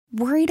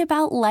Worried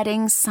about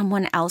letting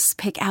someone else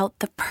pick out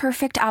the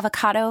perfect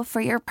avocado for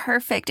your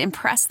perfect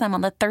impress them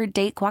on the third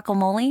date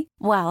guacamole?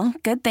 Well,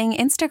 good thing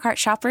Instacart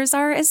shoppers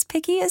are as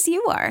picky as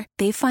you are.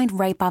 They find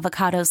ripe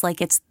avocados like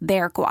it's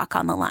their guac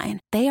on the line.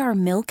 They are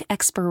milk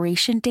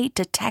expiration date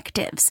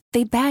detectives.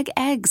 They bag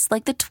eggs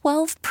like the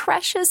 12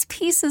 precious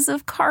pieces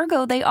of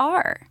cargo they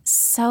are.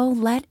 So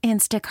let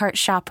Instacart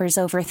shoppers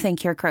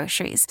overthink your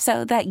groceries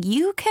so that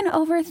you can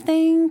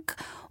overthink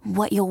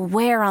what you'll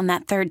wear on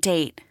that third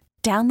date.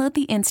 Download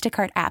the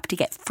Instacart app to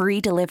get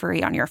free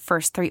delivery on your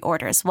first 3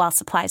 orders while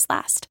supplies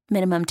last.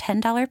 Minimum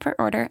 $10 per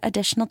order.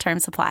 Additional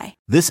terms apply.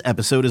 This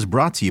episode is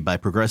brought to you by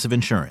Progressive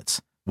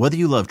Insurance. Whether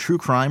you love true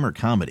crime or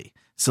comedy,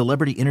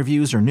 celebrity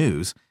interviews or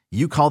news,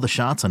 you call the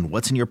shots on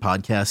what's in your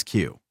podcast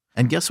queue.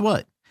 And guess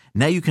what?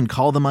 Now you can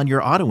call them on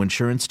your auto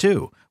insurance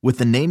too with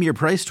the Name Your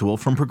Price tool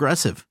from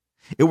Progressive.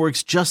 It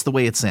works just the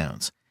way it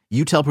sounds.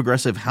 You tell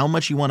Progressive how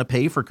much you want to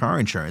pay for car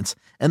insurance,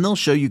 and they'll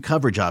show you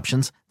coverage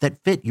options that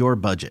fit your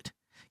budget.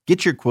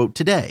 Get your quote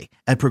today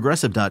at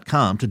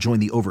Progressive.com to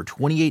join the over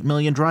 28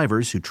 million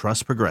drivers who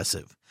trust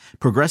Progressive.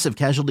 Progressive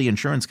Casualty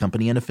Insurance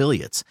Company and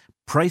Affiliates.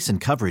 Price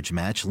and coverage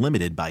match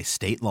limited by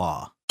state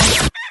law.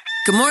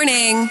 Good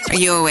morning. Are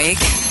you awake?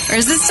 Or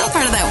is this still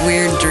part of that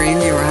weird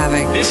dream you were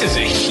having? This is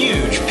a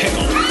huge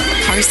pickle.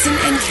 Karson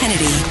and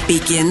Kennedy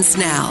begins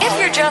now. If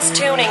you're just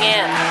tuning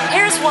in,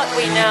 here's what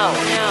we know.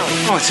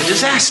 Oh, it's a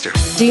disaster.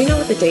 Do you know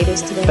what the date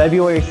is today?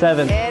 February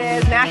 7th.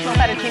 It is National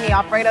Fettuccine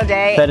Alfredo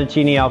Day.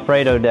 Fettuccine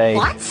Alfredo Day.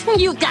 What?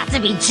 You've got to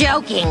be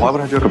joking. Why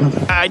would I joke about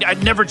that?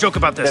 I'd never joke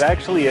about this. It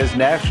actually is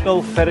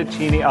National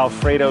Fettuccine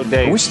Alfredo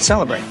Day. We should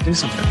celebrate. Do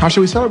something. How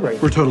should we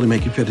celebrate? We're totally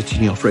making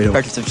fettuccine Alfredo.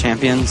 Breakfast of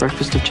Champions.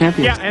 Breakfast of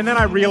Champions. Yeah, and then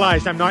I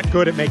realized I'm not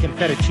good at making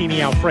fettuccine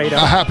Alfredo. A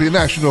happy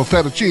National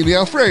Fettuccine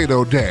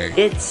Alfredo Day.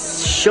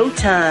 It's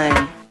showtime.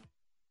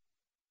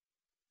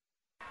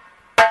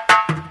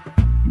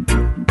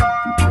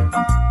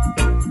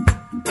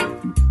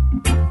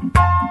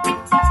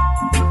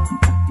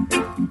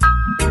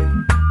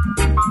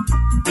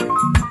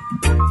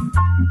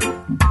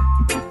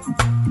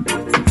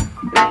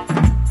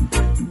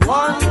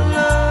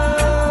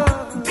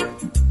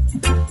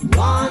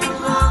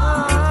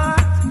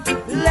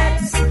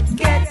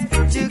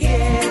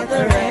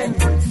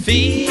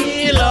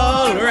 Feel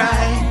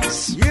alright.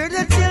 Hear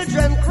the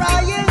children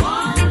crying.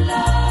 One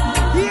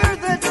love. Hear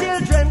the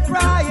children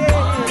crying.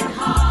 One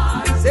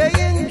heart.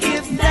 Saying,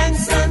 give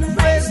thanks and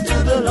praise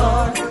to the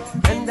Lord,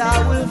 and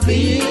I will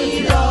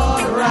feel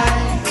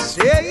alright.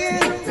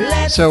 Saying,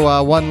 let's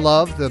So, One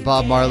Love, the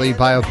Bob Marley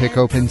biopic,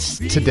 opens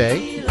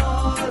today.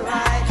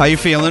 How you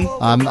feeling?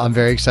 I'm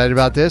very excited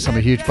about this. I'm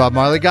a huge Bob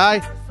Marley guy.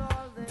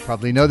 You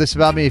probably know this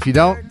about me. If you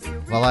don't,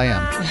 well, I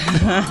am.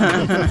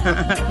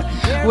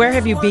 Where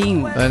have you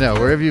been? I know.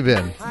 Where have you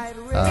been?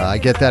 I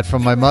get that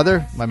from my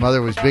mother. My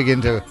mother was big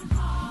into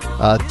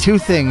 2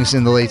 things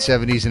in the late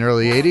 70s and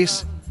early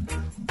 80s.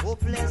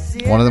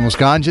 One of them was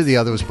ganja. The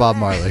other was Bob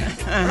Marley.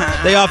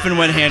 They often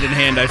went hand in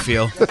hand, I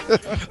feel.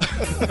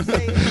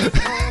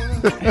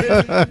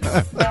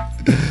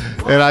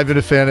 And I've been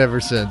a fan ever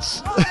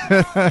since.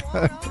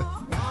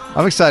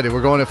 I'm excited.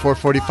 We're going at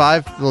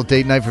 4:45. A little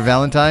date night for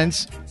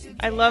Valentine's.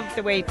 I love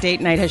the way date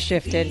night has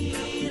shifted.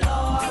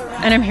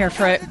 And I'm here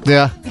for it.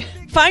 Yeah.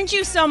 Find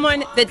you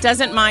someone that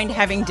doesn't mind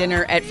having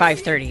dinner at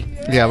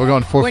 5:30. Yeah, we're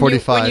going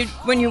 4:45.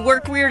 When you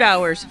work weird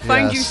hours,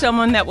 find you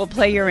someone that will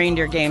play your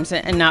reindeer games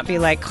and not be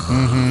like,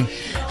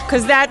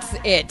 because that's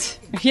it.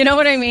 You know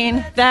what I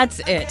mean? That's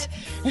it.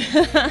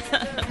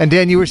 And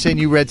Dan, you were saying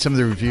you read some of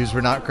the reviews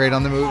were not great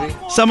on the movie?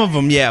 Some of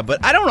them, yeah,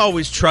 but I don't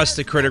always trust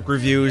the critic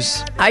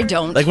reviews. I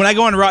don't. Like when I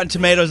go on Rotten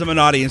Tomatoes, I'm an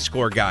audience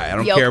score guy. I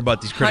don't care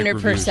about these critic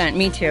 100%, reviews. 100%.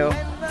 Me too.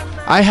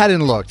 I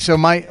hadn't looked, so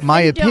my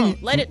opinion.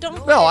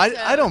 No,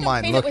 I don't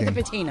mind paint looking. it with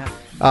a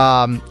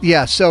patina.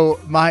 Yeah. So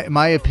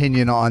my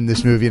opinion on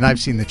this movie, and I've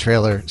seen the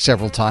trailer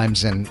several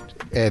times and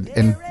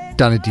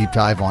done a deep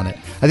dive on it.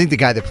 I think the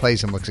guy that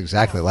plays him looks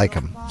exactly like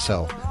him,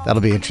 so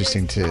that'll be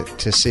interesting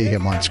to see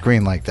him on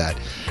screen like that.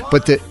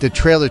 But the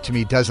trailer to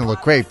me doesn't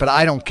look great. But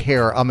I don't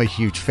care. I'm a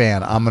huge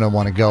fan. I'm gonna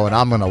want to go, and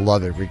I'm gonna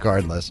love it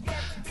regardless.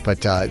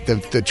 But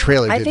the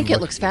trailer. I think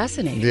it looks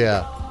fascinating.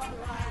 Yeah.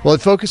 Well,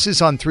 it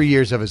focuses on 3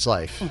 years of his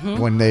life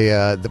when they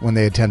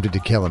attempted to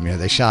kill him.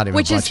 They shot him a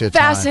bunch of times. Which is a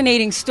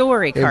fascinating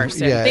story,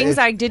 Karson. Things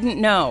I didn't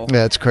know.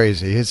 Yeah, it's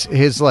crazy.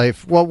 His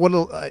life.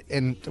 Well, I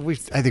think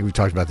we've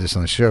talked about this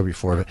on the show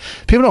before, but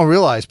people don't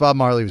realize Bob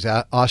Marley was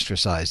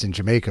ostracized in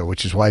Jamaica,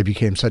 which is why he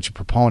became such a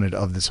proponent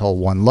of this whole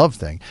One Love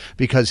thing,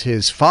 because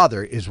his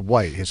father is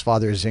white. His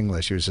father is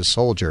English. He was a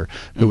soldier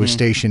who was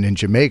stationed in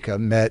Jamaica,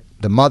 met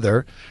the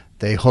mother,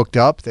 They hooked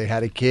up. They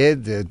had a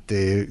kid.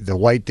 The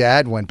white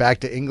dad went back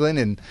to England,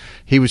 and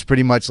he was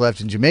pretty much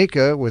left in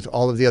Jamaica with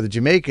all of the other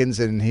Jamaicans,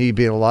 and he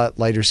being a lot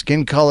lighter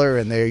skin color,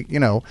 and they,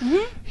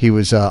 he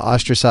was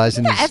ostracized.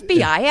 Isn't the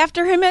FBI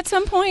after him at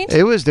some point?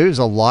 There was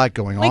a lot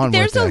going on.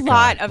 There's with a that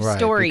lot guy. of Right,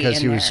 story because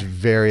in he there. was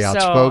very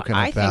outspoken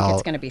I about think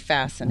it's going to be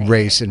fascinating.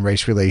 race and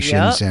race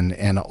relations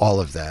and all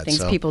of that. Things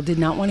so. people did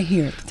not want to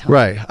hear at the time.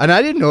 Right. And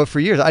I didn't know it for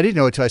years. I didn't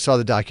know it until I saw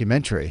the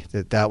documentary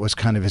that was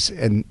kind of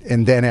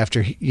and then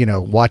after,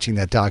 watching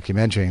that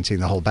documentary and seeing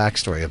the whole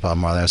backstory of Bob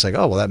Marley, I was like,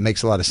 oh, well, that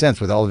makes a lot of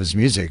sense with all of his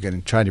music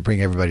and trying to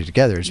bring everybody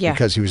together. It's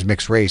because he was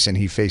mixed race and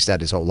he faced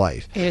that his whole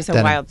life. It is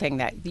a wild thing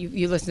that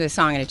you listen to the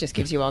song and it just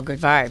gives you all good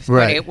vibes.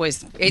 Right.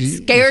 But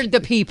it scared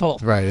the people.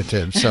 Right, it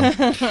did. So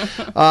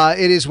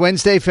it is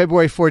Wednesday,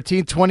 February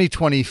 14th,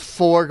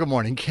 2024. Good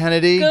morning,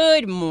 Kennedy.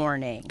 Good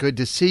morning. Good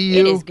to see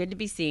you. It is good to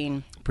be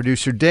seen.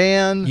 Producer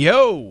Dan.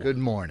 Yo. Good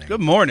morning.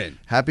 Good morning.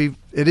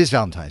 It is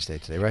Valentine's Day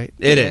today, right?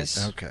 It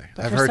is. Okay.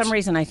 But for some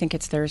reason, I think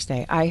it's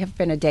Thursday. I have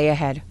been a day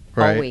ahead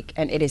all week,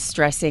 and it is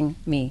stressing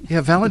me.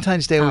 Yeah,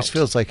 Valentine's Day always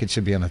feels like it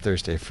should be on a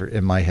Thursday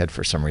in my head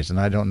for some reason.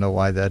 I don't know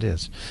why that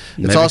is.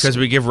 Maybe because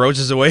we give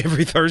roses away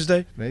every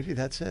Thursday? Maybe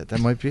that's it. That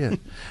might be it.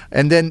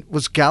 And then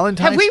was Galentine's...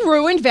 Have we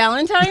ruined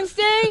Valentine's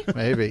Day?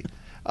 Maybe.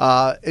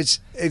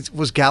 It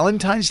was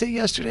Galentine's Day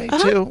yesterday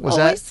too. Was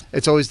always. That?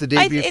 It's always the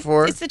day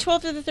before. It's the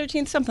 12th or the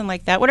 13th, something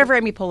like that. Whatever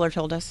Amy Poehler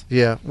told us.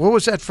 Yeah. What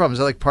was that from? Is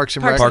that like Parks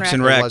and Rec? Parks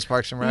and Rec. It was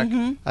Parks and Rec.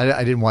 Mm-hmm.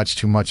 I didn't watch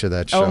too much of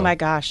that show. Oh my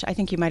gosh! I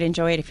think you might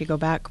enjoy it if you go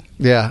back.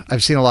 Yeah,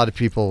 I've seen a lot of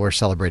people were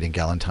celebrating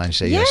Galentine's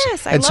Day.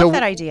 Yes, I love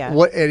that idea.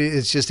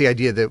 It's just the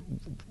idea that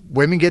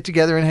women get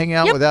together and hang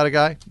out without a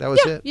guy. That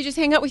was it. You just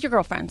hang out with your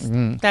girlfriends.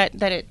 Mm-hmm.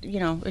 That it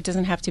it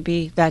doesn't have to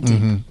be that deep.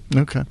 Mm-hmm.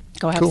 Okay.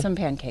 Go have some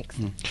pancakes.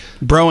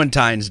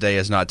 Broentine's Day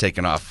has not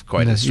taken off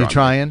quite as strong. You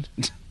trying?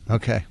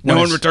 Okay. No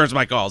one returns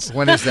my calls.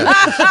 When is that?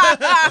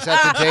 Is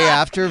that the day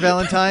after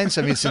Valentine's?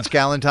 I mean, since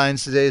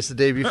Galentine's Day is the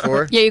day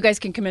before. Yeah, you guys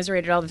can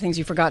commiserate at all the things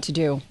you forgot to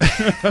do.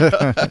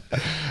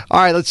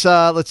 All right,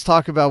 let's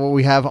talk about what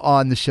we have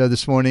on the show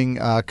this morning.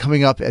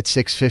 Coming up at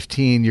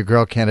 6:15, your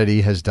girl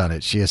Kennedy has done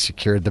it. She has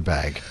secured the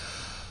bag.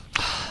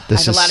 I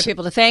have a lot of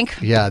people to thank.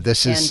 Yeah,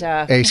 this is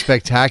a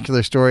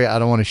spectacular story. I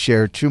don't want to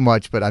share too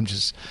much, but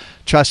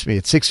trust me,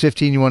 at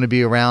 6:15 you want to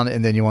be around,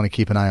 and then you want to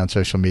keep an eye on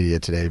social media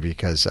today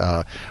because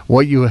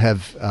what you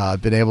have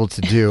been able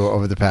to do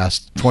over the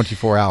past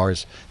 24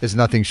 hours is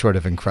nothing short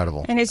of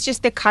incredible. And it's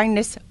just the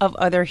kindness of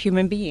other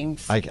human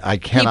beings. I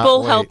cannot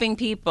People wait. helping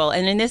people.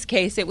 And in this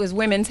case, it was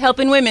women's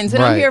helping women's,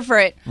 and I'm here for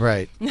it.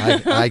 Right.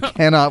 I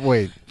cannot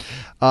wait.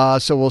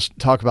 So we'll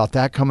talk about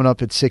that coming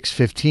up at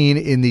 6:15.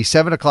 In the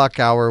 7 o'clock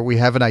hour, we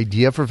have an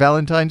idea for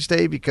Valentine's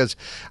Day because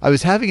I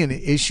was having an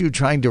issue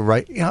trying to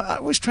write. I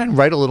was trying to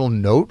write a little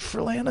note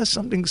for Lana,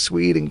 something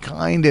sweet and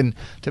kind, and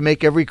to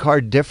make every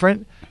card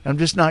different. I'm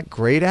just not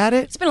great at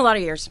it. It's been a lot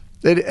of years.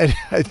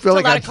 I feel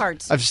like a lot of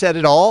cards. I've said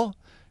it all.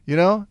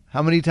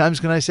 How many times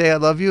can I say I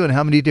love you, and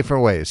how many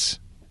different ways?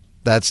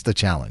 That's the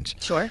challenge.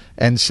 Sure.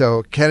 And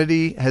so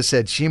Kennedy has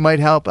said she might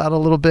help out a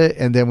little bit,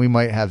 and then we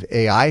might have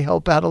AI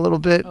help out a little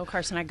bit. Oh,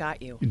 Karson, I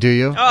got you. Do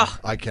you? Oh.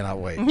 I cannot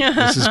wait.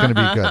 This is going to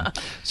be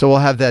good. So we'll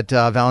have that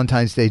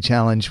Valentine's Day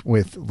challenge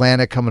with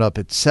Lana coming up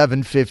at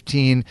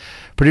 7:15.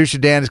 Producer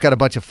Dan has got a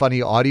bunch of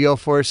funny audio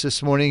for us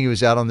this morning. He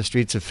was out on the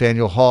streets of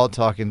Faneuil Hall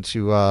talking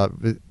to,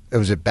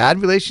 was it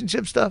bad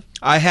relationship stuff?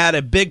 I had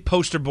a big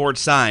poster board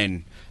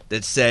sign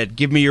that said,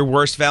 "Give me your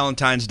worst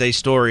Valentine's Day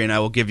story, and I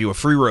will give you a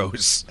free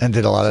rose." And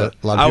did a lot of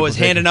I was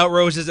handing out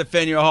roses at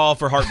Faneuil Hall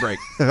for heartbreak.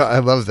 I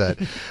love that.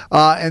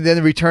 And then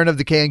the return of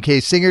the K&K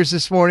Singers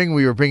this morning.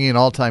 We were bringing an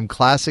all-time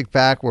classic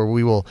back, where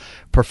we will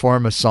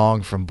perform a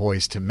song from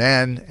Boys to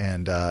Men.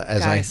 And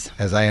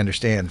as I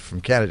understand from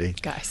Kennedy,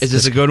 is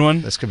this a good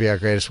one? This could be our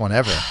greatest one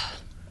ever.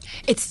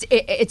 It's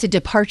a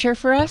departure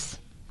for us.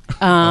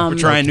 We're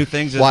trying new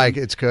things. Why?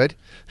 It's good.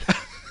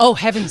 Oh,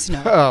 heavens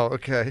no. Oh,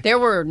 okay. There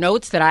were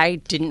notes that I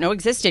didn't know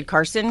existed,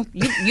 Karson.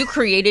 You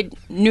created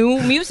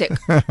new music.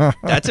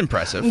 That's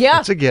impressive. Yeah.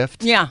 It's a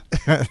gift. Yeah.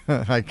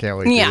 I can't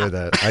wait to hear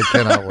that. I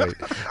cannot wait.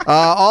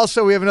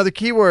 Also, we have another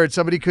keyword.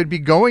 Somebody could be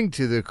going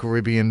to the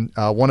Caribbean,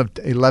 one of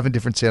 11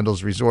 different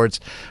Sandals resorts.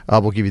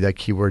 We'll give you that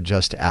keyword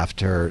just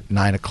after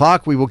 9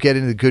 o'clock. We will get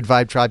into the Good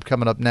Vibe Tribe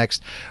coming up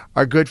next.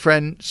 Our good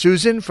friend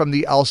Susan from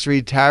the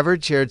Elstree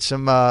Tavern shared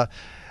some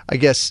I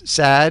guess,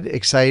 sad,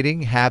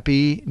 exciting,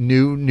 happy,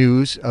 new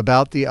news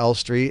about the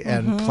Elstree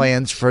and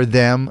plans for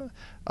them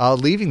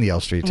leaving the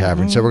Elstree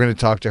Tavern. So we're going to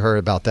talk to her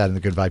about that in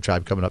the Good Vibe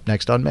Tribe coming up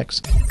next on Mix.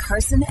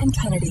 Karson and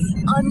Kennedy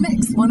on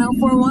Mix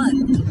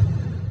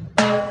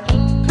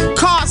 104.1.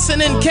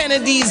 Karson and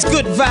Kennedy's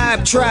Good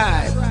Vibe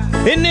Tribe.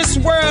 In this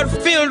world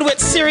filled with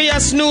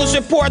serious news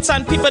reports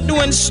and people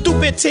doing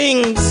stupid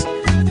things,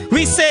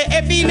 we say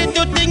every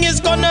little thing is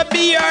gonna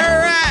be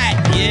alright.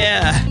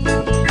 Yeah.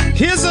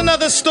 Here's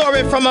another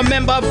story from a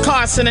member of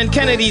Karson and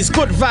Kennedy's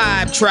Good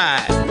Vibe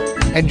Tribe.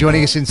 And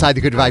joining us inside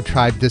the Good Vibe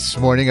Tribe this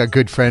morning, a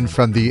good friend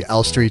from the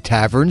Elstree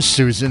Tavern,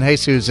 Susan. Hey,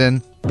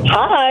 Susan.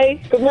 Hi.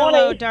 Good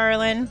morning. Hello,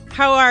 darling.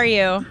 How are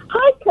you?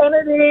 Hi,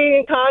 Kennedy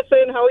and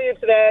Karson. How are you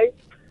today?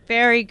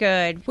 Very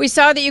good. We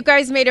saw that you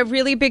guys made a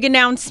really big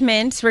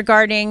announcement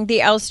regarding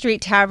the L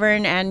Street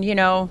Tavern, and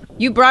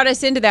you brought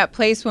us into that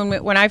place when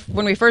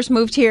we first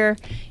moved here.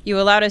 You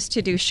allowed us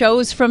to do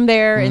shows from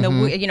there in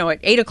the at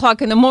 8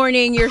 o'clock in the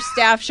morning. Your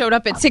staff showed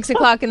up at 6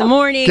 o'clock in the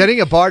morning.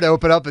 Getting a bar to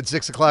open up at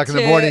 6 o'clock in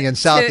the morning in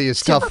Southie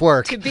is tough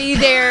work. To be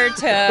there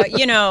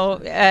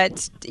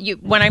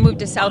when I moved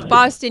to South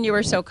Boston, you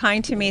were so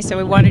kind to me, so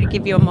we wanted to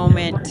give you a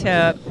moment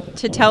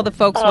to tell the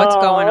folks what's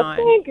going on.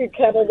 Thank you,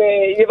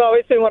 Kennedy. You've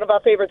always been one of our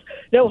favorites.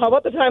 No, how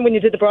about the time when you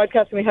did the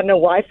broadcast and we had no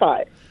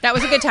Wi-Fi? That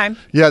was a good time.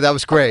 Yeah, that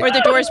was great. Or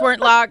the doors weren't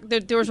locked. The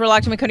doors were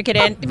locked and we couldn't get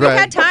in. We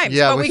had times,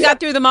 but we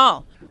got through them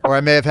all. Or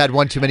I may have had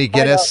one too many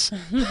Guinness.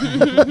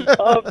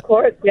 Of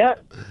course, yeah.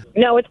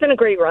 No, it's been a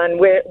great run.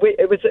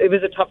 It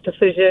was a tough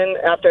decision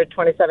after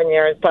 27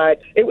 years,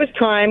 but it was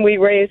time. We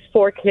raised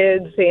 4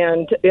 kids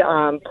and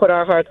put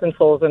our hearts and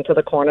souls into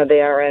the corner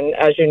there. And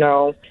as you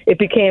know, it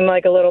became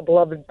like a little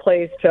beloved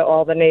place to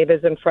all the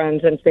neighbors and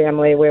friends and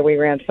family where we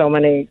ran so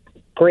many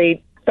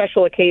great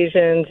special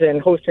occasions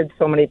and hosted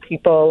so many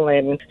people.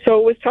 And so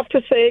it was tough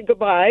to say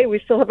goodbye. We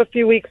still have a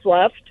few weeks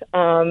left.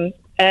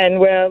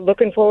 And we're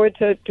looking forward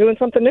to doing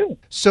something new.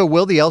 So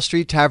will the L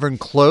Street Tavern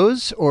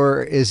close,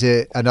 or is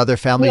it another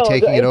family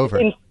taking it over?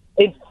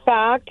 In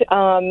fact,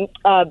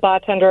 a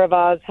bartender of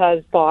ours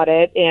has bought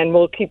it, and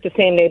we'll keep the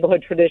same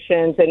neighborhood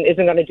traditions and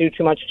isn't going to do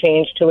too much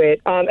change to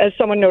it. As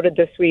someone noted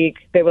this week,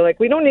 they were like,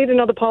 we don't need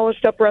another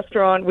polished-up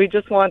restaurant. We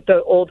just want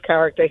the old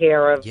character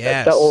here of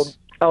the old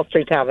L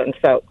Street Tavern.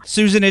 So,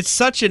 Susan, it's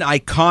such an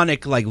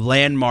iconic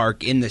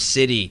landmark in the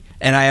city,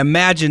 and I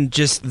imagine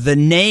just the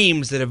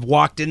names that have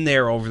walked in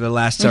there over the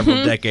last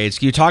several decades.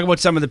 Can you talk about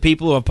some of the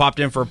people who have popped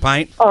in for a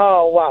pint?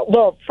 Oh, wow.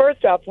 Well,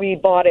 first off, we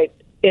bought it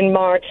in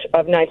March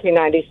of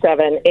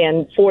 1997,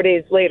 and 4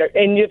 days later,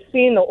 and you've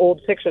seen the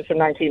old pictures from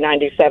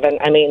 1997.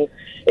 I mean,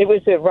 it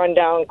was a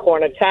rundown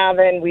corner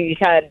tavern. We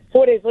had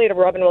 4 days later,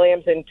 Robin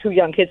Williams and 2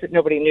 young kids that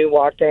nobody knew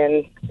walked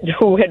in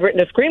who had written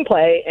a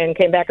screenplay and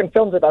came back and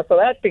filmed with us. So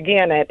that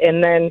began it.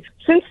 And then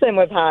since then,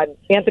 we've had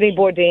Anthony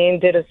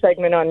Bourdain did a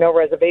segment on No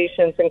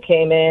Reservations and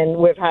came in.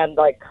 We've had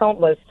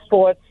countless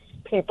sports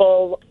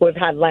people. We've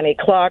had Lenny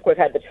Clark. We've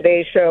had the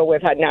Today Show.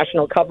 We've had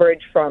national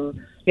coverage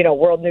from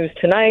World News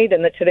Tonight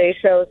and the Today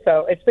Show.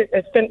 So it's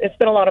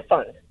been a lot of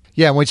fun.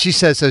 Yeah, when she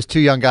says those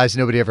 2 young guys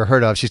nobody ever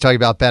heard of, she's talking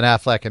about Ben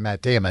Affleck and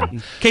Matt Damon.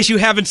 In case you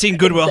haven't seen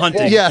Good Will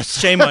Hunting, yes,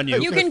 shame on you.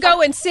 You can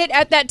go and sit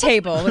at that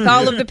table with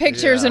all of the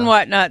pictures and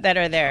whatnot that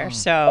are there.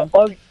 So.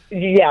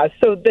 Yeah,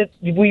 so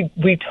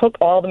we took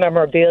all the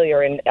memorabilia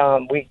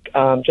and we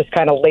just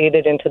kind of laid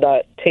it into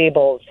the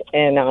tables,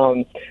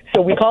 and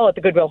so we call it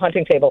the Good Will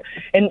Hunting table.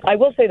 And I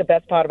will say the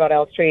best part about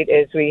L Street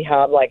is we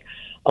have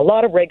a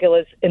lot of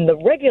regulars, and the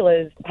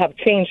regulars have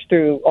changed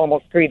through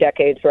almost 3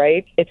 decades,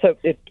 right?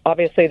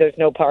 Obviously there's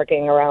no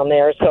parking around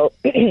there, so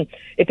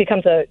it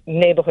becomes a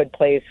neighborhood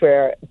place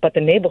but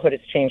the neighborhood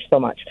has changed so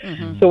much.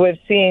 So we've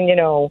seen,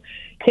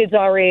 kids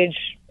our age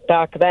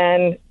back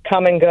then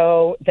come and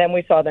go. Then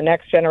we saw the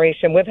next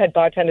generation. We've had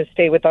bartenders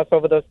stay with us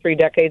over those 3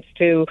 decades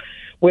too.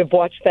 We've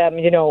watched them,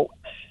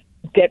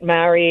 get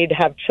married,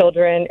 have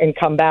children, and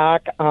come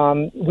back.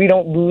 We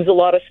don't lose a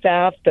lot of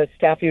staff. The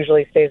staff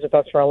usually stays with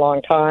us for a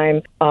long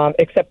time,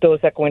 except those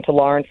that go into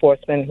law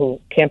enforcement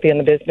who can't be in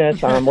the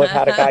business. We've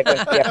had a guy go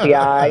into the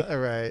FBI. All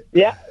right.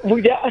 Yeah.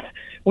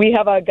 We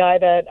have a guy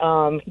that,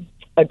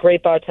 a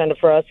great bartender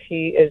for us.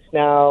 He is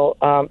now,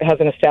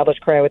 has an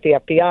established career with the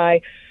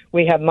FBI.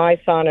 We have my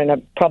son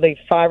and probably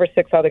 5 or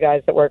 6 other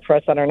guys that work for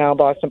us that are now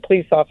Boston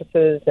police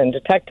officers and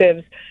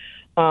detectives.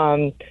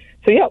 So,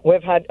 yeah,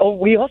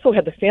 we also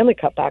had the Stanley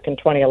Cup back in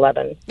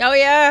 2011. Oh,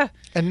 yeah.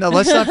 And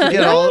let's not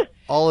forget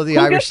all of the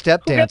Irish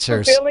step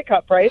dancers. The Stanley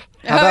Cup, right?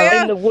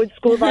 In the Wood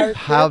School of Irish.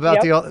 How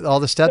about all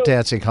the step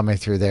dancing coming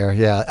through there?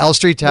 Yeah, L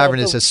Street Tavern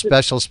is a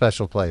special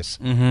place.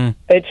 Mm-hmm.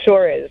 It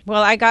sure is.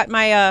 Well, I got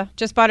my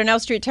just bought an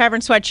L Street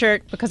Tavern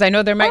sweatshirt because I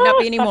know there might not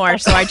be any more.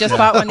 So I just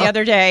bought one the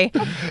other day.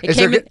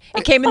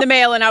 It came in the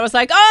mail, and I was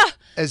like,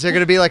 Is there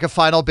going to be a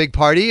final big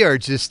party, or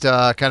just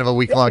kind of a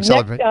week-long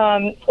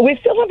celebration? We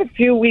still have a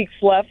few weeks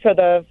left for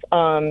the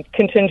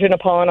contingent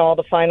upon all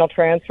the final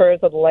transfers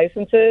of the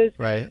licenses.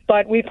 Right.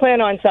 But we plan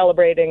on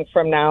celebrating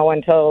from now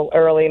until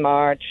early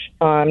March.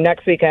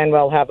 Next weekend,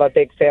 we'll have a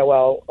big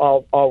farewell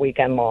all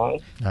weekend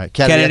long. All right,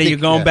 Kennedy, you're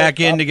going back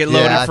in to get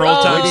loaded for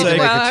old time's sake?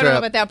 I don't know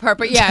about that part,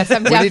 but yes,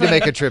 I'm definitely. We need to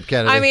make a trip,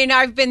 Kennedy. I mean,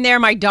 I've been there.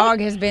 My dog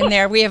has been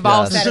there. We have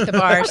all sat at the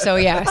bar. So,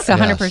 yes,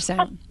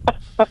 100%.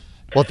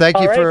 Well, thank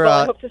you for.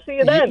 I hope to see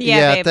you then.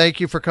 Yeah, thank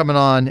you for coming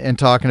on and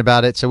talking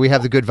about it. So we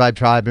have the Good Vibe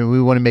Tribe, and we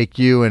want to make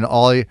you and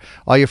all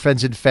your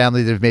friends and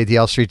family that have made the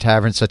L Street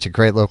Tavern such a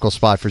great local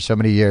spot for so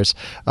many years,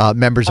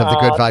 members of the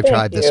Good Vibe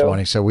Tribe this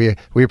morning. So we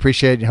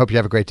appreciate it and hope you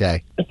have a great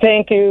day.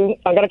 Thank you.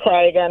 I'm going to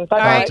cry again.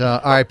 Bye.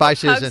 All right, bye,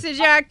 Susan. Hugs to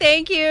Jack.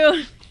 Thank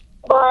you.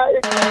 Bye.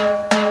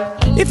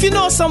 If you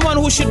know someone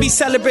who should be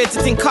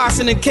celebrated in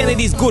Karson and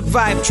Kennedy's Good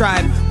Vibe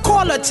Tribe,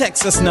 call or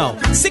text us now.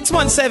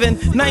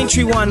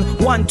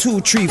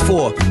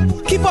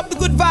 617-931-1234. Keep up the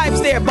good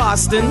vibes there,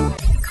 Boston.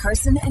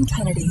 Karson and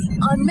Kennedy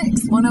on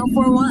Mix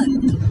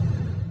 104.1.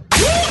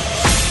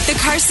 The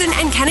Karson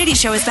and Kennedy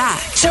Show is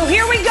back. So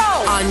here we go.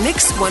 On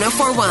Mix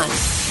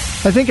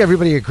 104.1. I think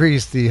everybody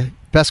agrees the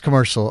best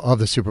commercial of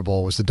the Super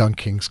Bowl was the Dunk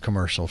Kings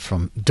commercial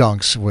from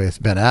Dunks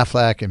with Ben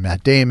Affleck and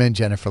Matt Damon,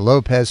 Jennifer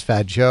Lopez,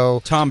 Fat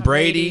Joe, Tom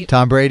Brady,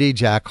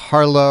 Jack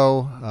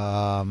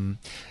Harlow.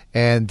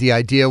 And the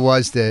idea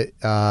was that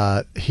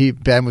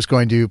Ben was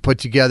going to put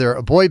together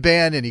a boy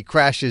band, and he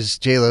crashes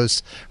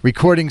J-Lo's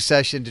recording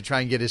session to try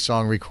and get his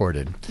song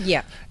recorded.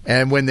 Yeah.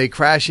 And when they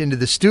crash into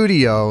the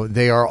studio,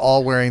 they are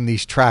all wearing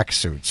these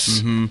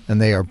tracksuits,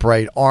 and they are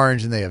bright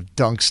orange, and they have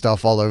Dunk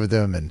stuff all over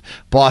them, and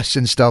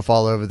Boston stuff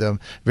all over them.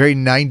 Very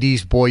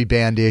 90s boy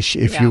band-ish,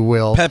 if you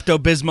will.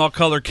 Pepto-Bismol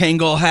color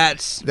Kangol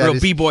hats, real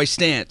B-boy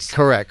stance.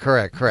 Correct.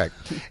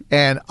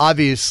 And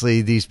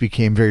obviously, these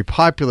became very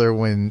popular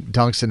when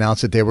Dunks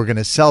announced that they were going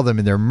to sell them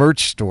in their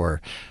merch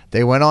store.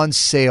 They went on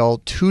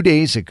sale 2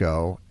 days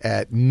ago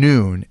at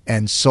noon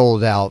and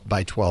sold out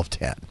by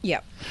 12:10.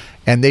 Yep.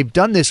 And they've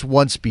done this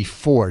once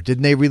before.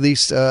 Didn't they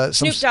release some?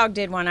 Snoop Dogg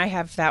did one. I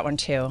have that one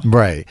too.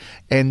 Right.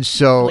 And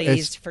so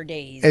Blazed for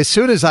days. As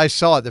soon as I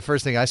saw it, the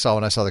first thing I saw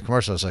when I saw the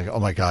commercial, I was like, oh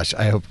my gosh,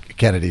 I hope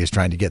Kennedy is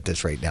trying to get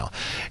this right now.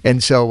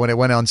 And so when it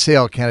went on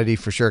sale, Kennedy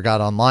for sure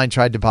got online,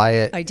 tried to buy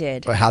it. I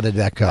did. But how did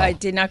that go? It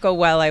did not go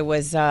well.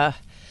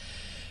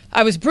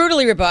 I was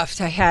brutally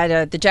rebuffed. I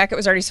had the jacket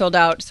was already sold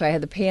out, so I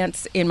had the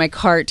pants in my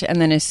cart, and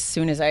then as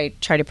soon as I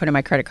tried to put in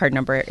my credit card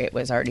number, it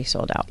was already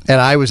sold out. And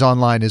I was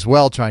online as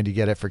well trying to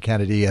get it for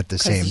Kennedy at the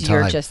same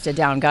time. You're just a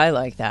down guy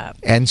like that.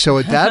 And so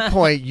at that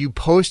point, you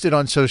posted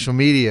on social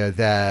media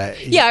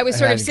that... Yeah, I was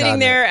sort of sitting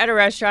there at a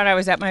restaurant. I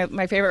was at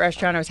my favorite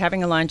restaurant. I was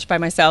having a lunch by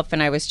myself,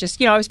 and I was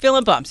just, I was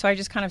feeling bummed. So I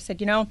just kind of said,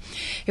 it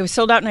was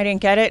sold out and I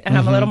didn't get it, and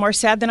I'm a little more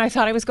sad than I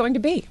thought I was going to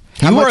be.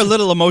 You were a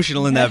little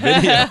emotional in that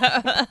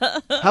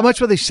video. How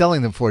much were they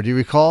selling them for? Do you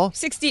recall?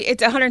 60.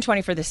 It's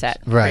 120 for the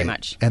set, right? Pretty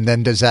much. And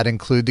then does that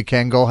include the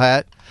Kangol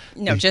hat?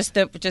 No, just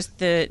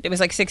the. It was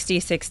like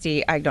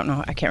 60. I don't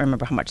know. I can't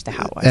remember how much the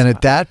hat was. And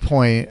at that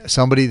point,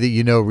 somebody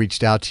that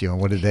reached out to you,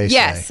 and what did they say?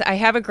 Yes, I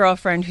have a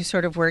girlfriend who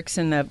sort of works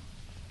in the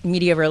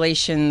media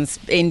relations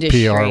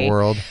industry, PR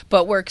world,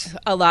 but works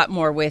a lot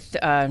more with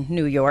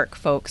New York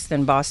folks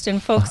than Boston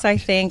folks, I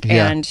think.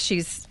 Yeah. And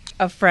she's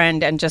a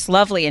friend and just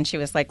lovely. And she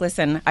was like,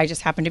 "Listen, I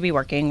just happen to be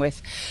working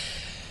with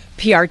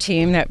PR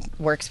team that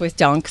works with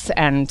Dunks,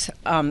 and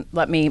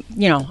let me,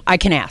 I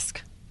can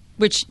ask."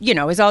 Which,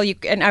 is all you...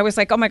 And I was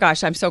like, oh, my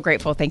gosh, I'm so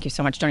grateful. Thank you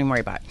so much. Don't even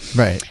worry about it.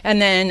 Right.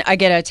 And then I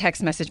get a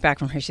text message back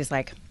from her. She's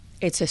like,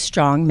 it's a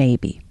strong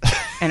maybe.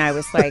 And I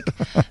was like,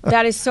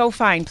 that is so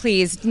fine.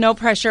 Please, no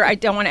pressure. I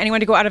don't want anyone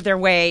to go out of their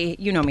way.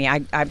 You know me. I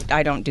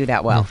don't do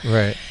that well.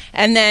 Right.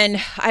 And then,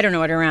 I don't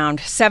know, at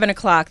around 7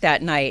 o'clock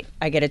that night,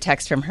 I get a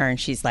text from her, and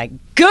she's like,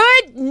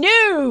 good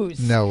news!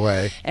 No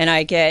way. And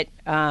I get...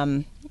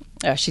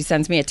 she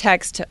sends me a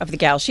text of the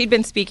gal she'd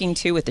been speaking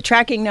to with the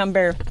tracking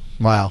number.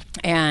 Wow.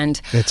 And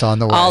it's on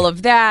the way. All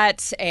of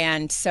that.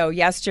 And so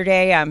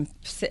yesterday, I'm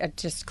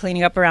just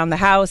cleaning up around the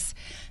house.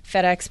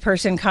 FedEx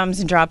person comes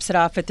and drops it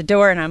off at the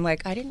door. And I'm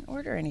like, I didn't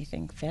order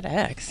anything.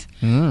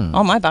 FedEx.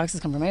 All my boxes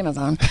come from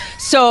Amazon.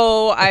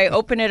 So I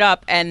open it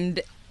up,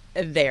 and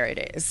there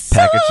it is.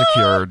 Package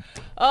secured.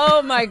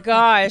 Oh my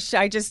gosh.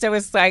 I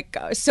was like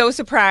so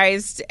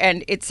surprised,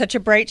 and it's such a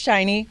bright,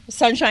 shiny,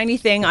 sunshiny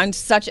thing on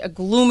such a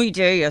gloomy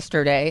day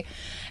yesterday.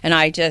 And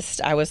I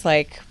was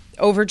like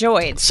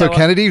overjoyed. So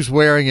Kennedy's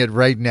wearing it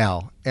right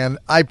now. And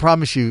I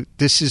promise you,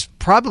 this is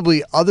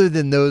probably, other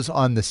than those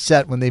on the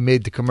set when they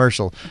made the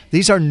commercial,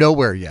 these are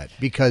nowhere yet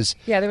because...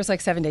 Yeah, there was like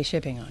 7-day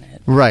shipping on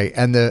it. Right.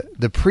 And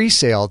the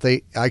pre-sale,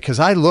 because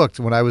I looked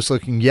when I was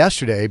looking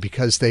yesterday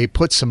because they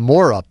put some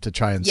more up to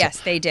try and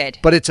Yes, they did.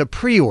 But it's a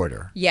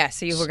pre-order. Yeah,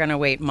 so you were going to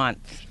wait a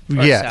month.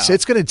 Yes, so.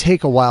 It's going to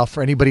take a while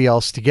for anybody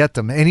else to get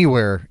them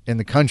anywhere in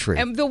the country.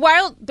 And the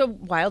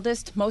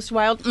wildest, most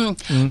wild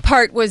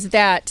part was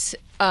that...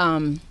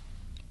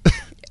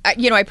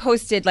 I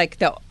posted like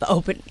the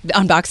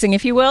unboxing,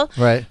 if you will.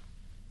 Right.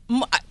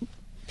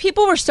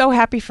 People were so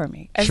happy for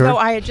me, as though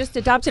I had just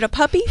adopted a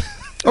puppy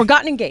or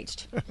gotten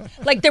engaged.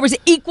 Like there was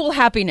equal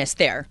happings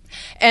there,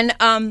 and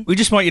we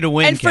just want you to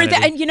win. And for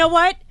that, and you know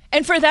what?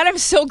 And for that, I'm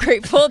so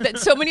grateful that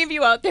so many of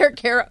you out there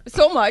care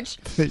so much.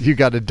 You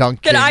got a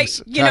Dunk King.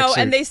 That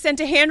and they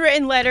sent a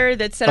handwritten letter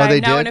that said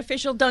I'm now an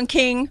official Dunk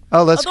King.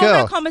 Oh, let's Although go. I'm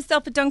going to call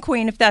myself a Dunk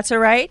Queen if that's all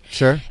right.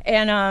 Sure.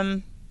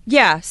 And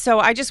yeah, so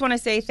I just want to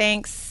say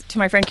thanks to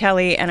my friend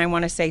Kelly, and I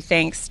want to say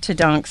thanks to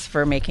Dunks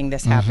for making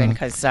this happen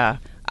because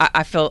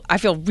I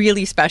feel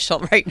really special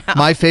right now.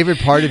 My favorite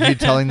part of you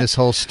telling this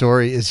whole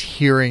story is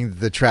hearing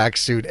the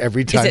tracksuit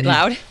every time. Is it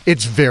loud?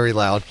 It's very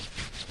loud.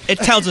 It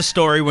tells a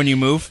story when you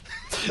move.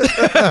 You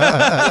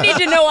need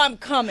to know I'm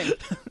coming.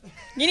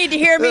 You need to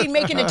hear me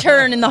making a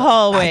turn in the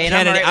hallway.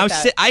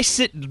 I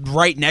sit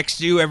right next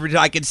to you every time.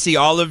 I can see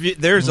all of you.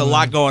 There's a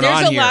lot going on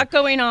here. There's a lot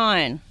going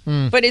on,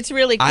 but it's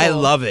really cool. I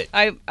love it.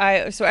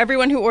 So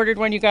everyone who ordered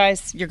one, you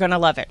guys, you're going to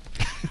love it.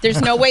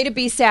 There's no way to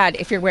be sad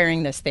if you're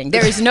wearing this thing.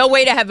 There is no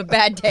way to have a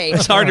bad day.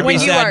 It's hard to be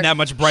sad in that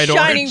much bright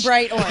shining orange.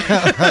 bright orange.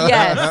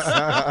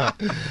 Yes.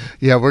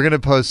 Yeah, we're going to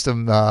post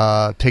some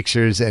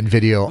pictures and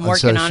video on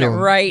working social on it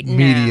right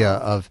media now.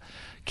 of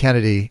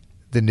Kennedy,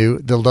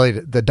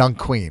 the Dunk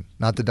Queen,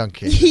 not the Dunk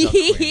King. The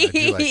Dunk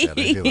Queen.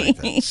 I do like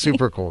that.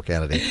 Super cool,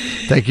 Kennedy.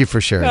 Thank you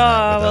for sharing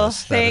that with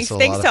us. That is Thanks. a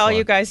Thanks lot to of all fun.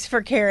 you guys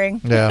for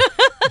caring. Yeah.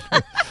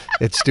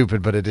 It's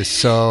stupid, but it is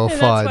so And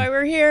fun. that's why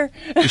we're here.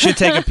 You should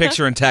take a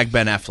picture and tag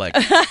Ben Affleck.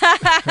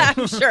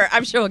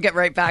 I'm sure he'll get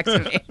right back to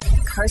me.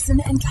 Karson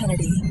and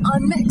Kennedy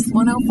on Mix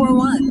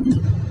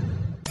 104.1.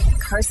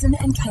 Karson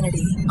and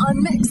Kennedy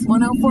on Mix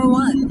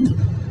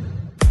 104.1.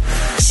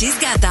 She's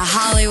got the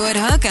Hollywood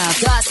hookup.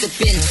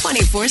 Gossiping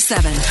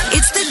 24/7.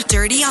 It's the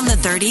Dirty on the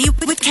 30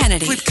 with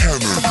Kennedy.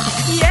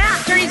 Yeah.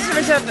 30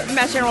 Summers of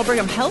Mass General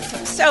Brigham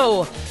Health.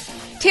 So,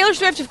 Taylor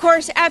Swift, of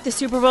course, at the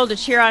Super Bowl to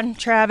cheer on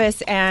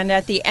Travis. And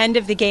at the end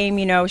of the game,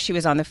 she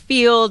was on the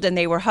field and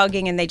they were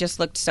hugging and they just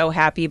looked so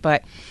happy.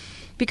 But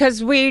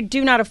because we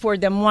do not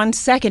afford them 1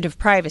 second of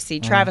privacy,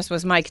 Travis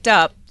was mic'd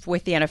up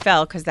with the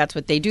NFL because that's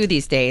what they do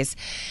these days.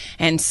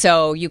 And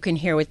so you can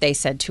hear what they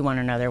said to one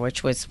another,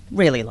 which was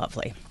really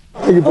lovely.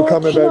 Thank you for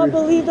coming, baby. I can't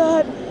believe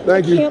that.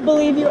 Thank you. I can't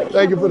believe you.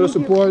 Thank you for the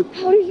support.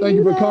 How did you Thank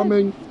you do for that?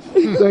 coming.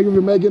 Thank you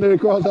for making it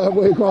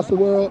halfway across the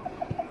world.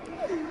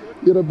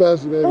 You're the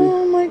best, baby.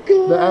 Oh my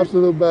God. The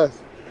absolute best.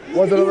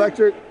 Was it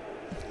electric?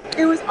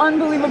 It was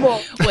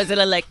unbelievable. Was it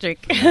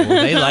electric?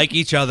 They like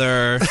each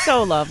other.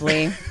 So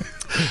lovely.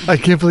 I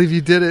can't believe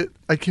you did it.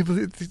 I can't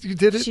believe you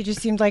did it. She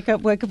just seemed like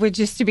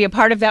just to be a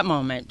part of that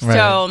moment. Right.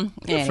 So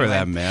Good anyway. for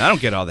that, man. I don't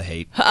get all the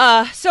hate.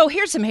 So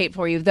here's some hate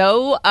for you,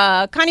 though.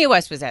 Kanye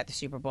West was at the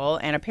Super Bowl,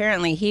 and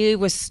apparently he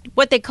was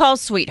what they call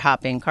sweet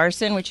hopping,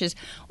 Karson, which is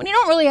when you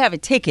don't really have a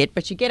ticket,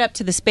 but you get up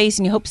to the space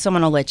and you hope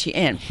someone will let you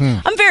in.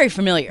 I'm very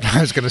familiar.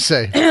 I was going to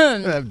say,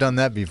 I've done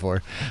that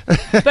before.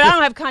 But I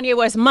don't have Kanye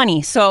West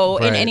money, so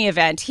in Right. any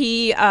event,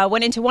 he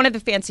went into one of the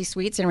fancy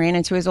suites and ran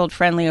into his old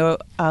friend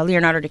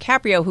Leonardo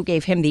DiCaprio, who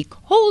gave him the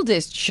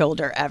coldest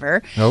shoulder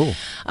ever. Oh.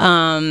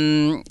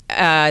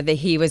 That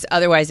he was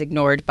otherwise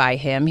ignored by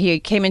him. He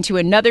came into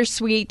another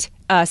suite,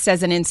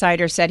 says an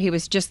insider, said he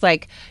was just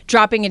like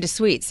dropping into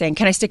suites saying,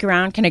 "Can I stick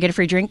around? Can I get a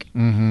free drink?"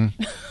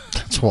 Mm-hmm.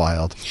 That's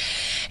wild.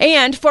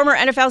 And former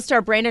NFL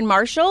star Brandon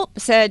Marshall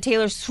said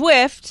Taylor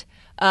Swift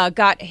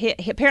got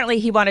hit. Apparently,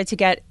 he wanted to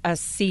get a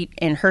seat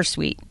in her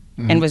suite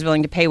and was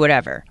willing to pay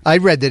whatever. I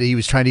read that he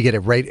was trying to get it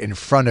right in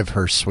front of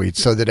her suite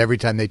so that every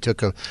time they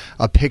took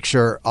a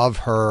picture of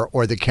her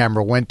or the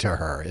camera went to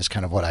her is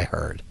kind of what I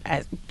heard.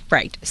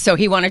 Right. So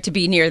he wanted to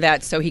be near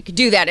that so he could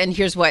do that. And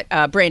here's what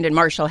Brandon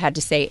Marshall had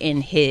to say in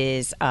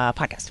his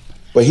podcast.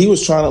 But he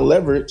was trying to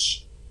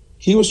leverage,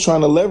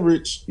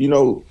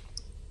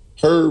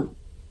 her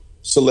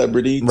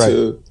celebrity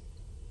to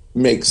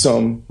make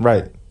some.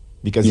 Right.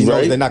 Because he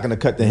knows they're not going to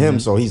cut to him.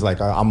 So he's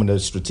like, I'm going to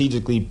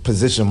strategically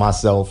position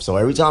myself. So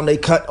every time they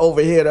cut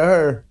over here to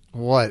her.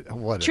 What?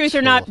 Truth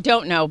or not,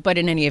 don't know. But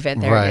in any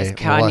event, there it is. Right.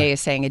 Kanye What?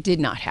 is saying it did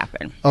not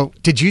happen. Oh,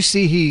 did you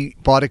see he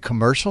bought a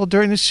commercial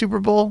during the Super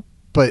Bowl,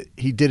 but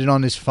he did it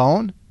on his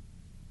phone?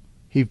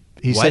 He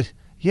What? said,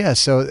 yeah,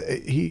 so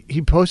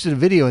he posted a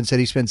video and said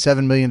he spent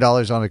 $7 million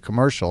on a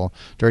commercial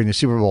during the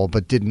Super Bowl,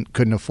 but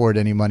couldn't afford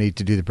any money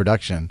to do the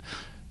production.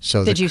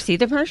 So Did you see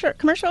the commercial?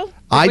 Did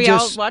I we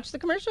just- all watch the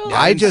commercial?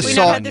 I just we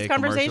saw not had this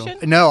conversation.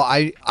 No,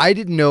 I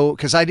didn't know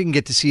because I didn't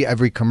get to see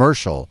every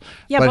commercial.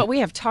 Yeah, but we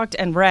have talked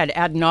and read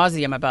ad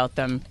nauseum about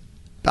them.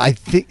 I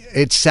think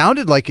it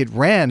sounded like it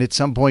ran at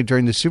some point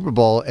during the Super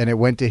Bowl, and it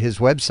went to his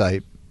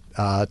website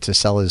to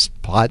sell his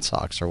pod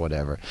socks or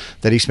whatever.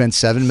 That he spent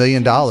 $7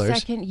 million.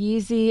 Second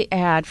Yeezy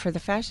ad for the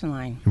fashion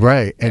line.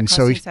 Right, That and cost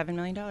so him he $7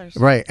 million.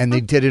 Right, and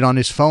they did it on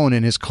his phone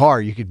in his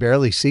car. You could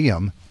barely see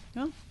him.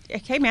 Well,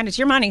 hey man, it's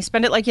your money.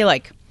 Spend it like you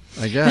like.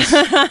 I guess.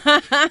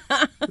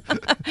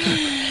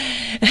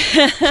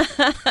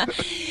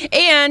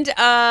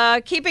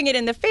 And keeping it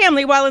in the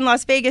family, while in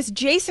Las Vegas,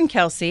 Jason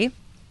Kelce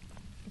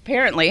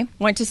apparently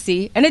went to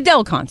see an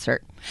Adele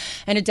concert.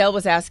 And Adele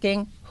was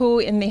asking who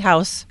in the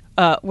house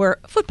were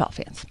football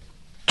fans.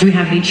 Do we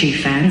have any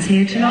Chief fans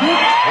here tonight?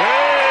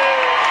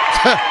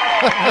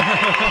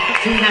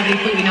 Do we have any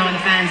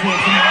 49er fans here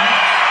tonight?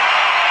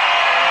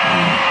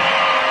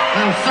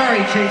 Well, sorry,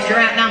 Chiefs, you're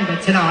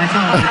outnumbered tonight,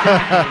 aren't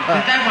you?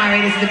 But don't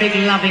worry, this is a big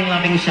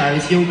loving show,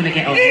 so you're all going to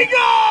get on.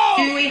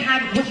 Do we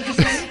have... What did you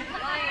say?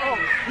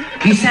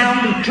 You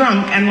sound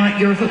drunk and like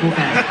you're a football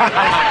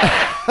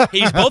fan.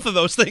 He's both of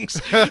those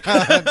things.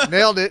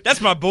 Nailed it.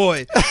 That's my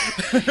boy.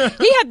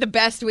 He had the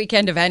best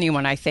weekend of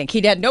anyone, I think.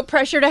 He had no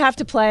pressure to have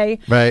to play.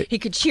 Right. He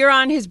could cheer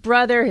on his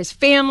brother. His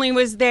family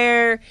was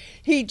there.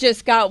 He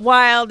just got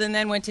wild and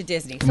then went to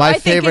Disney. So I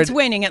think it's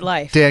winning at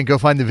life. Dan, go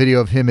find the video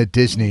of him at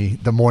Disney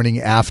the morning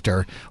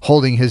after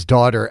holding his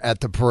daughter at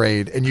the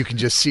parade, and you can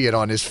just see it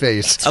on his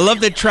face. I love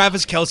that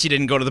Travis Kelce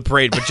didn't go to the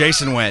parade, but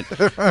Jason went.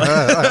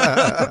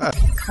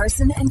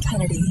 Karson and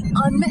Kennedy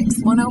on Mix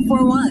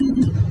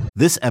 104.1.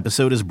 This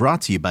episode is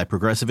brought to you by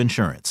Progressive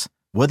Insurance.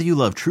 Whether you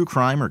love true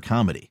crime or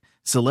comedy,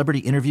 celebrity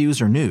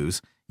interviews or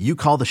news, You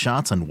call the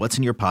shots on what's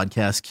in your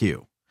podcast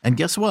queue. And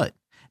guess what?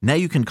 Now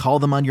you can call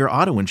them on your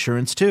auto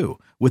insurance too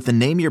with the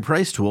Name Your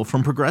Price tool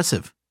from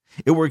Progressive.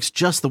 It works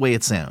just the way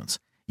it sounds.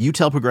 You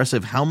tell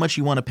Progressive how much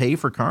you want to pay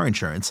for car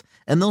insurance,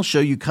 and they'll show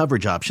you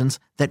coverage options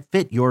that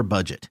fit your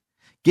budget.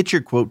 Get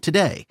your quote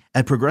today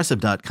at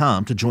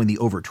Progressive.com to join the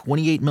over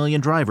 28 million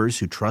drivers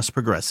who trust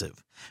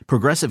Progressive.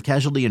 Progressive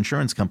Casualty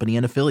Insurance Company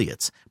and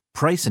Affiliates.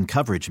 Price and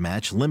coverage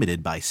match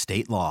limited by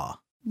state law.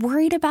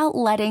 Worried about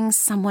letting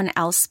someone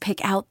else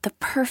pick out the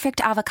perfect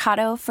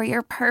avocado for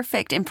your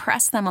perfect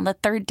impress them on the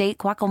third date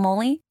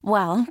guacamole?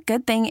 Well,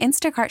 good thing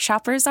Instacart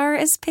shoppers are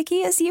as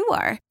picky as you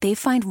are. They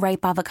find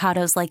ripe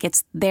avocados like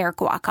it's their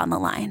guac on the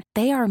line.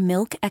 They are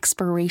milk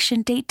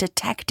expiration date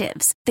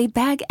detectives. They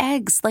bag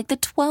eggs like the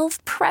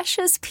 12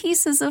 precious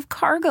pieces of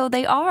cargo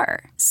they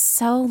are.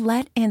 So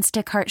let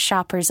Instacart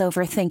shoppers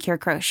overthink your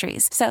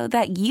groceries so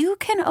that you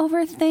can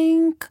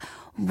overthink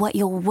what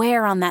you'll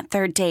wear on that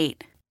third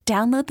date.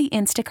 Download the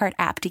Instacart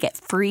app to get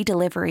free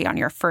delivery on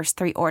your first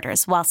 3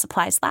 orders while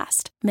supplies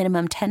last.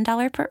 Minimum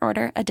 $10 per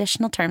order.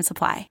 Additional terms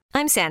apply.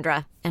 I'm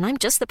Sandra, and I'm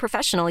just the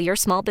professional your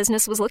small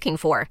business was looking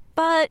for.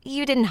 But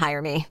you didn't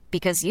hire me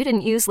because you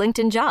didn't use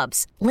LinkedIn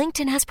Jobs.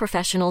 LinkedIn has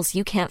professionals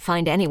you can't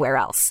find anywhere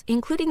else,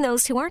 including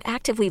those who aren't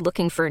actively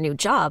looking for a new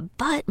job,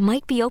 but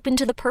might be open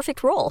to the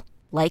perfect role,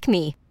 like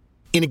me.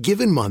 In a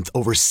given month,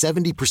 over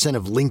 70%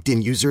 of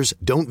LinkedIn users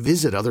don't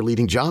visit other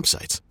leading job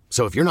sites.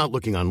 So if you're not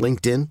looking on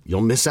LinkedIn,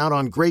 you'll miss out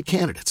on great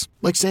candidates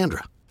like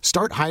Sandra.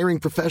 Start hiring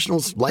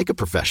professionals like a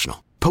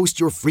professional. Post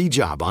your free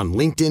job on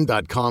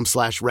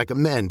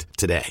linkedin.com/recommend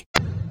today.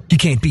 You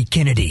can't beat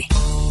Kennedy.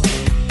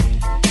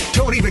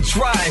 Don't even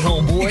try,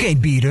 homeboy. You can't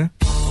beat her.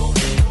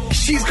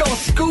 She's gonna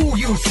school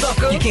you,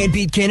 sucker. You can't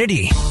beat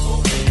Kennedy.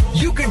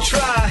 You can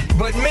try,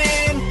 but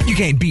man, you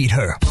can't beat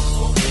her.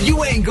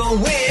 You ain't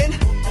gonna win,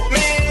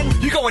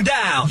 man. You're going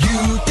down.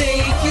 You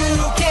think you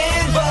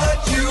can,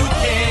 but you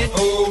can't.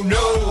 Oh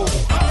no.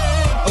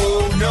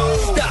 Oh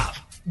no. Stop.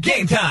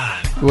 Game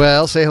time.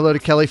 Well, say hello to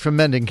Kelly from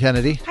Mendon,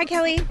 Kennedy. Hi,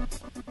 Kelly.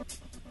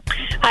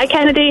 Hi,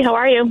 Kennedy. How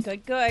are you?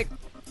 Good, good.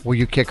 Will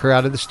you kick her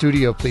out of the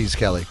studio, please,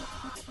 Kelly?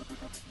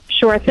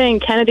 Sure thing.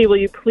 Kennedy, will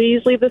you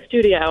please leave the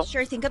studio?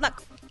 Sure thing. Good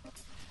luck.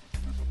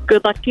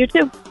 Good luck to you,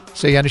 too.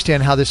 So you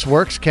understand how this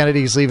works.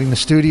 Kennedy's leaving the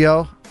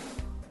studio.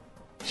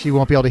 She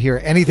won't be able to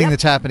hear anything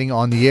that's happening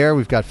on the air.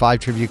 We've got 5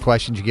 trivia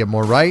questions. You get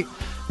more right.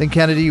 Then,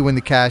 Kennedy, you win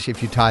the cash.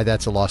 If you tie,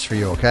 that's a loss for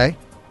you, okay?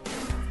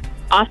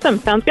 Awesome.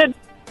 Sounds good.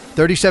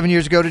 37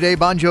 years ago today,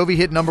 Bon Jovi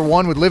hit number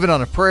 1 with Living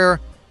on a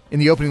Prayer. In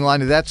the opening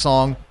line of that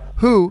song,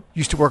 who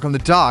used to work on the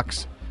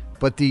docks,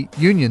 but the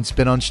union's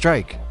been on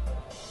strike?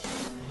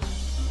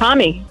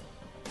 Tommy.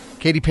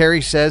 Katy Perry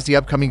says the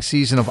upcoming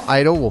season of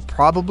Idol will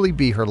probably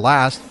be her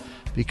last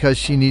because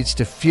she needs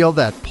to feel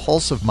that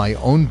pulse of my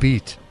own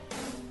beat.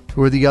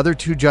 Who are the other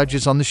 2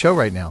 judges on the show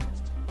right now?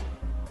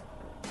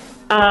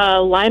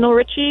 Lionel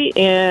Richie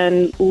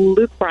and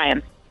Luke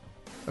Bryan.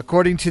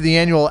 According to the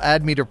annual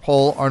Ad Meter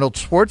poll, Arnold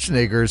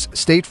Schwarzenegger's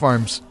State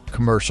Farm's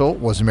commercial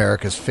was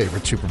America's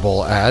favorite Super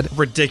Bowl ad.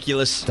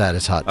 Ridiculous. That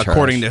is hot trash.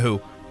 According to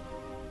who?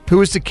 Who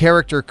is the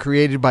character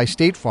created by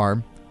State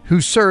Farm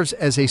who serves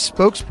as a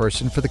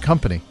spokesperson for the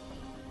company?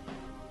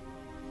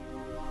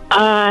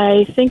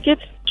 I think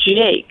it's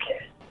Jake.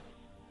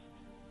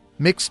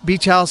 Mixed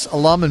Beach House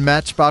alum and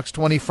Matchbox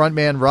 20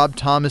 frontman Rob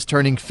Thomas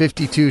turning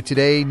 52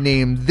 today.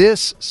 Name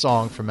this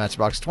song from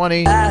Matchbox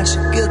 20. I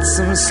should get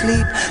some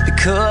sleep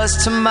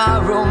because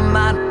tomorrow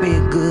might be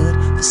good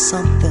for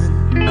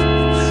something.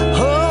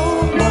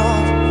 Hold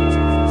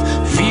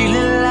on,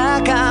 feeling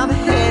like I'm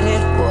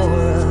headed for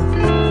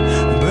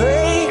a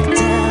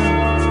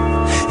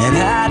breakdown, and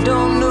I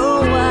don't know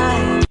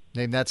why.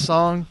 Name that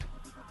song.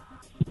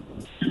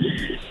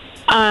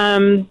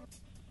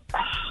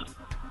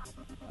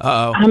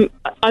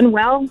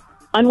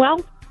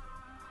 Unwell?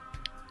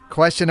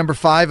 Question number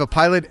 5. A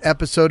pilot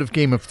episode of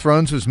Game of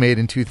Thrones was made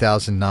in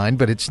 2009,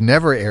 but it's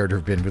never aired or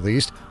been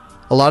released.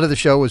 A lot of the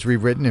show was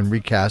rewritten and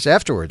recast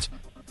afterwards.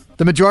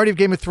 The majority of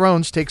Game of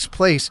Thrones takes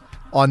place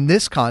on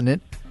this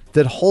continent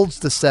that holds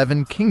the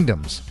 7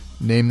 kingdoms.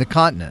 Name the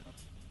continent.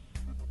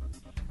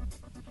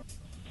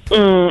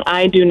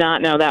 I do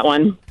not know that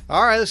one.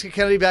 All right, let's get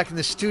Kennedy back in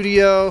the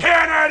studio.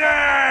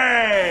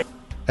 Kennedy!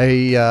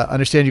 I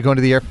understand you're going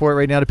to the airport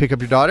right now to pick up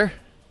your daughter?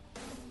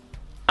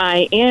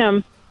 I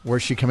am.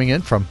 Where's she coming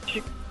in from?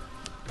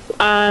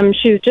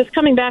 She's just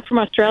coming back from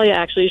Australia,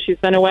 actually. She's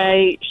been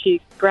away.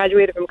 She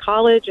graduated from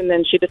college, and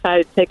then she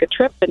decided to take a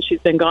trip, and she's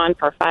been gone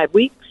for 5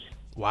 weeks.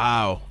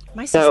 Wow.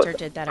 My sister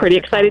did that. Pretty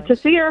after excited college.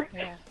 to see her.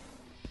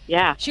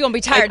 Yeah. She won't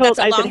be tired. That's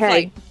a long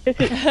flight. This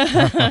is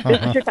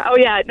your oh,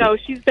 yeah. No,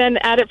 she's been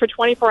at it for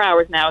 24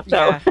 hours now. So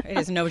Yeah, it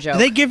is no joke. Do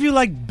they give you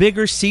like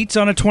bigger seats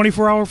on a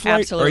 24-hour flight?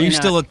 Absolutely Or are you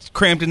not. still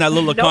cramped in that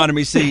little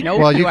economy seat? Nope.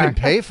 Well, you can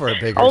pay for a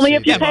bigger only seat.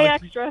 if you pay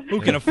but extra. Who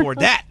can afford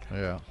that?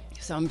 Yeah.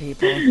 Some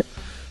people.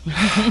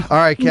 All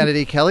right,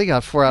 Kennedy. Kelly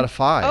got 4 out of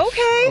 5.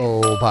 Okay.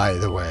 Oh, by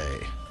the way.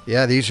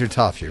 Yeah, these are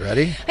tough. You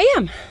ready? I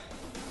am.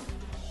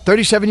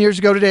 37 years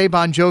ago today,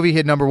 Bon Jovi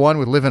hit number 1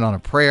 with Living on a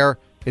Prayer.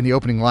 In the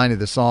opening line of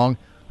the song,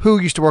 Who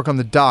used to work on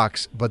the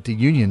docks, but the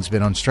union's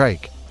been on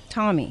strike?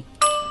 Tommy.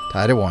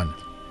 Tied at 1.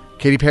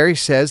 Katy Perry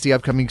says the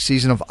upcoming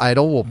season of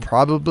Idol will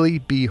probably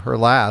be her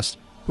last.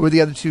 Who are the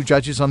other 2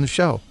 judges on the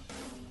show?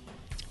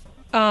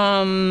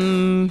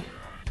 Lionel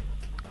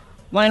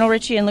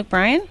Richie and Luke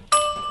Bryan.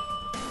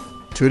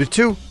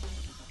 2-2.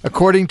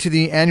 According to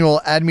the annual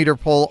ad meter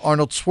poll,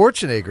 Arnold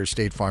Schwarzenegger's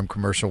State Farm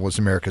commercial was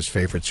America's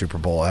favorite Super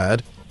Bowl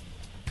ad.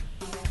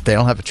 They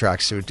don't have a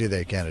tracksuit, do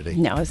they, Kennedy?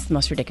 No, it's the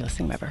most ridiculous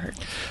thing I've ever heard.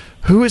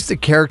 Who is the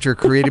character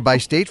created by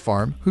State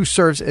Farm who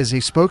serves as a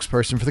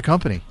spokesperson for the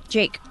company?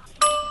 Jake.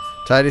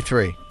 Tied at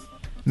 3.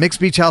 Mixed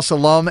Beach House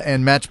alum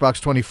and Matchbox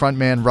 20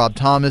 frontman Rob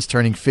Thomas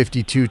turning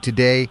 52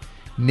 today.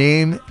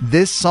 Name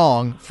this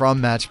song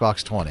from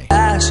Matchbox 20.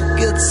 I should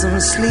get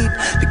some sleep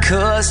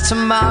because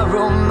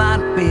tomorrow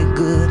might be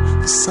good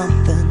for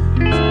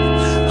something.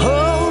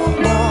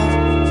 Hold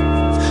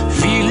on,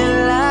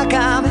 feeling like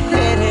I'm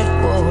headed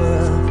for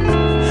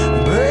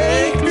a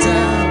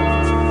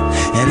breakdown,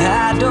 and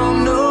I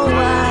don't know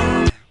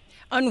why.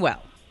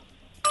 Unwell.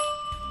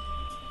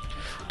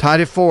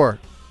 Tied at 4.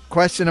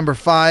 Question number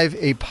 5.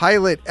 A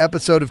pilot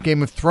episode of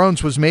Game of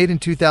Thrones was made in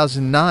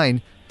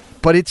 2009,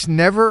 but it's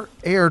never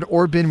aired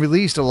or been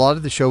released. A lot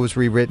of the show was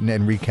rewritten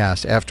and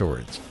recast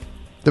afterwards.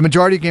 The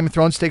majority of Game of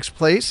Thrones takes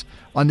place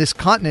on this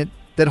continent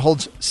that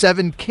holds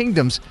 7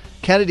 kingdoms.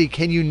 Kennedy,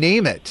 can you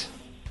name it?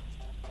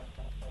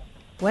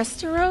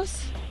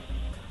 Westeros?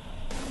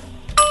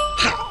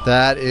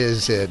 That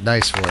is it.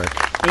 Nice work.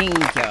 Thank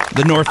you.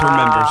 The North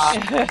remembers.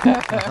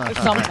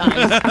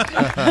 Sometimes.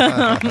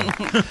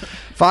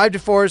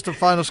 5-4 is the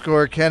final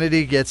score.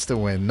 Kennedy gets the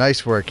win.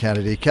 Nice work,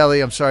 Kennedy.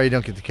 Kelly, I'm sorry you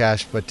don't get the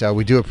cash, but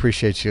we do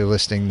appreciate you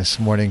listening this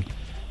morning.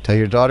 Tell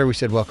your daughter we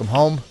said welcome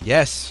home.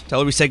 Yes. Tell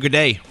her we said good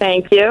day.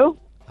 Thank you.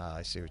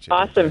 I see what you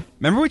Awesome.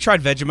 Remember we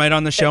tried Vegemite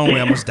on the show and we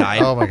almost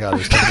died? Oh, my God.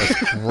 It's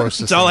the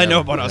grossest That's all thing I know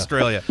ever. about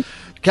Australia.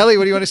 Kelly,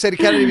 what do you want to say to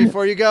Kennedy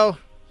before you go?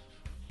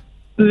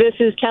 This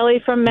is Kelly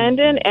from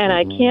Mendon, and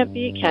I can't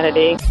beat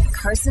Kennedy.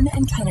 Karson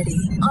and Kennedy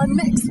on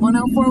Mix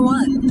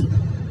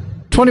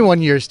 1041.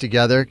 21 years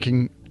together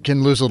can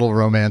lose a little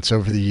romance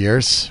over the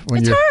years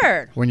when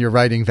hard. When you're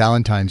writing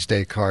Valentine's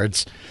Day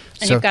cards.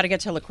 And you've got to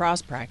get to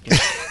lacrosse practice.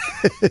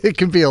 It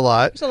can be a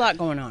lot. There's a lot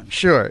going on.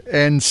 Sure.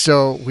 And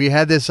so we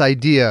had this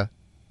idea.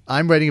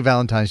 I'm writing a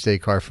Valentine's Day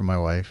card for my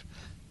wife.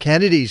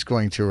 Kennedy's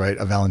going to write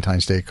a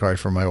Valentine's Day card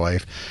for my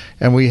wife.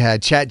 And we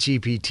had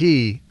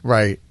ChatGPT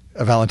write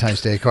a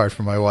Valentine's Day card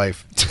for my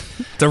wife.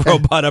 The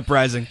robot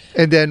uprising.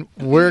 And then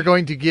I'm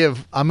going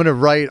to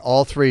write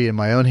all 3 in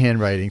my own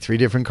handwriting, 3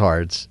 different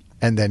cards,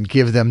 and then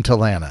give them to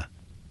Lana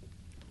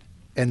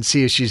and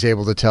see if she's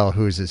able to tell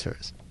whose is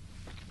hers.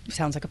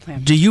 Sounds like a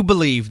plan. Do you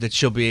believe that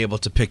she'll be able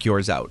to pick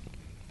yours out?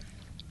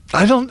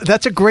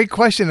 That's a great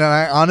question, and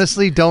I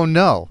honestly don't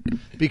know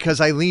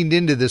because I leaned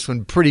into this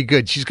one pretty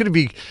good. She's going to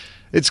be,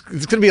 it's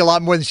going to be a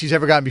lot more than she's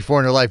ever gotten before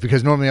in her life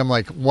because normally I'm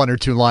like 1 or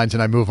 2 lines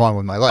and I move on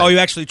with my life. Oh, you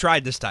actually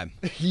tried this time?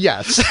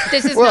 Yes.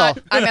 This is not,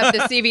 I'm at the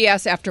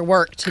CVS after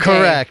work today.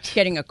 Correct.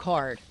 Getting a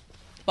card.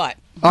 But.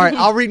 All right,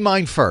 I'll read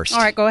mine first. All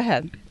right, go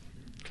ahead.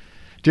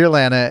 Dear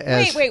Lana,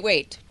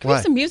 Wait. Can we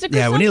have some music or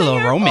Yeah, we need a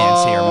little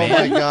romance here, man.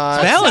 Oh, my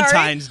God. It's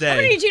Valentine's Day. I'm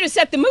going to need you to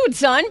set the mood,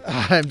 son.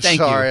 I'm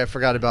sorry. I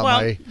forgot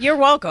about you're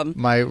welcome.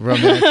 my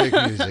romantic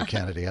music,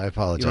 Kennedy. I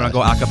apologize. You want to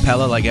go a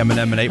cappella like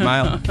Eminem and 8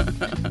 Mile?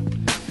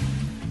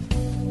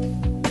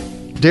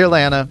 Dear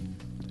Lana,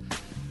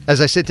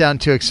 as I sit down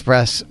to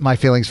express my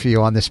feelings for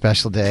you on this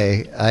special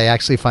day, I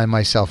actually find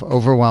myself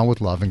overwhelmed with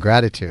love and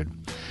gratitude.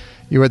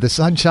 You are the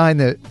sunshine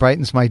that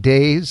brightens my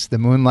days, the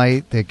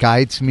moonlight that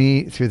guides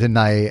me through the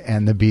night,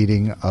 and the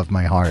beating of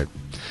my heart.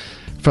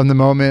 From the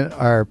moment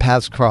our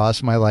paths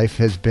crossed, my life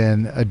has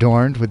been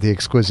adorned with the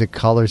exquisite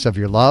colors of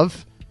your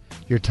love.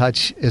 Your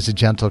touch is a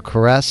gentle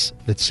caress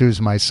that soothes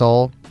my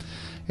soul,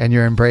 and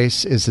your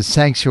embrace is a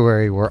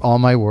sanctuary where all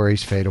my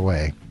worries fade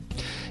away.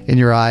 In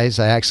your eyes,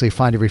 I actually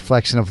find a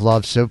reflection of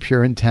love so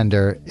pure and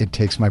tender, it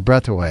takes my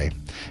breath away.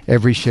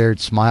 Every shared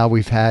smile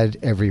we've had,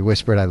 every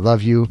whispered I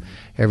love you,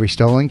 every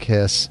stolen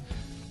kiss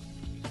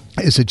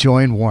is a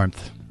joy and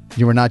warmth.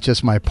 You are not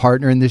just my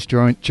partner in this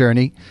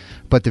journey,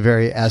 but the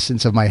very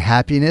essence of my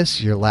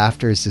happiness. Your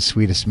laughter is the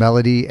sweetest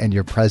melody, and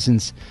your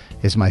presence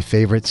is my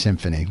favorite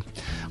symphony.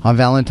 On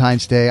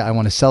Valentine's Day, I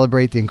want to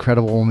celebrate the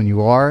incredible woman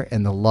you are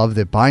and the love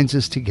that binds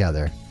us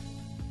together.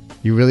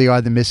 You really are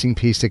the missing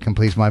piece that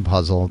completes my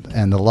puzzle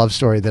and the love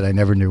story that I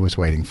never knew was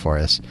waiting for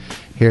us.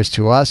 Here's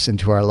to us and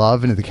to our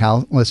love and to the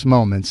countless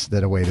moments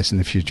that await us in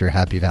the future.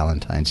 Happy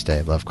Valentine's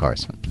Day. Love,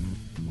 Karson.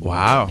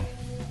 Wow.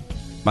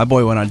 My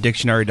boy went on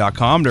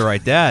dictionary.com to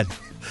write that.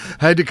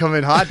 I had to come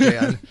in hot,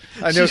 Dan.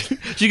 I know.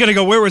 She's going to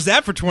go, where was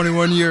that for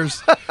 21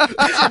 years? That's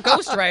your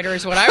ghostwriter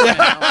is what I want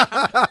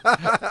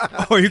to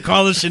know. Oh, you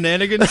call this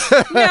shenanigans?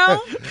 No.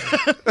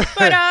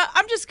 But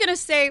I'm just going to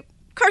say,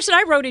 Karson,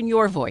 I wrote in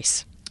your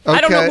voice. Okay.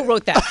 I don't know who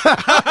wrote that.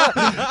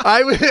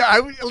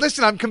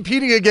 Listen, I'm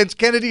competing against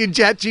Kennedy and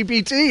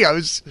ChatGPT. I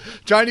was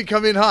trying to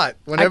come in hot.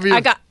 Whenever I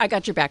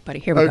got your back, buddy.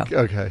 Here we go.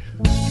 Okay.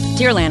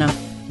 Dear Lana,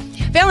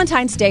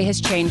 Valentine's Day has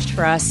changed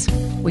for us.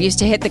 We used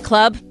to hit the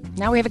club.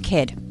 Now we have a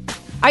kid.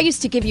 I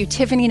used to give you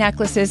Tiffany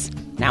necklaces.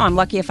 Now I'm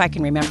lucky if I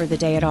can remember the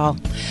day at all.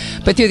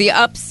 But through the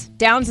ups,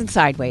 downs, and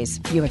sideways,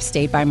 you have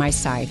stayed by my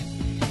side.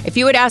 If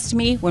you had asked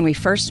me when we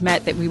first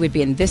met that we would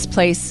be in this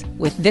place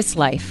with this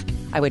life,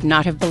 I would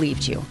not have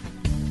believed you.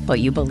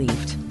 But you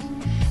believed.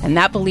 And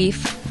that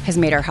belief has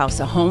made our house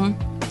a home,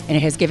 and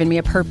it has given me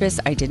a purpose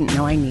I didn't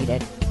know I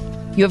needed.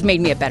 You have made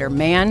me a better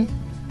man,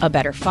 a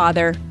better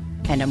father,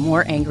 and a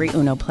more angry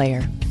Uno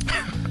player.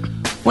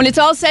 When it's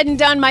all said and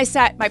done, my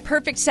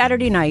perfect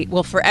Saturday night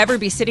will forever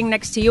be sitting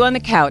next to you on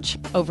the couch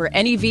over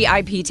any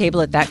VIP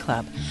table at that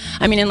club.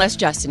 I mean, unless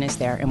Justin is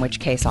there, in which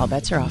case all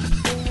bets are off.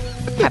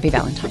 Happy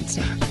Valentine's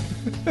Day.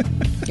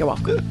 You're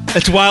welcome.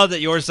 It's wild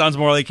that yours sounds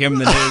more like him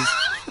than his.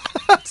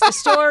 It's the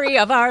story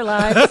of our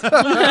lives.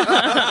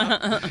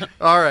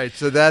 All right,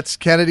 so that's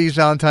Kennedy's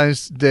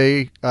Valentine's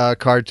Day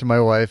card to my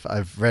wife.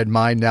 I've read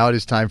mine. Now it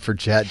is time for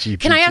ChatGPT.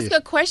 Can I ask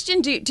a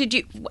question? Did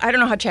you? I don't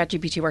know how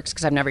ChatGPT works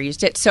because I've never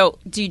used it. So,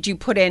 did you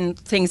put in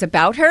things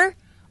about her,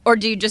 or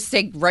do you just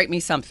say, "Write me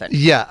something"?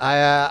 Yeah,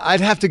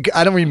 I'd have to.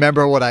 I don't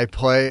remember what I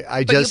put.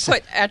 But you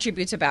put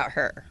attributes about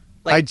her.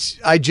 I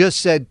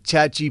just said,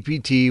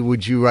 ChatGPT,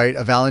 would you write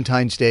a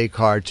Valentine's Day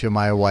card to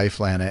my wife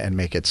Lana and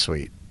make it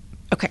sweet?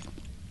 Okay.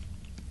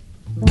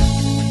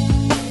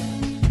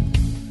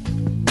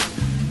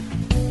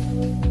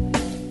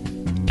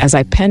 As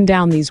I pen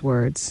down these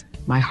words,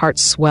 my heart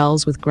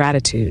swells with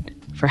gratitude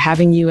for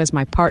having you as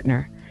my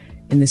partner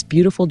in this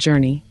beautiful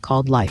journey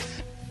called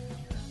life.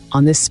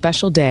 On this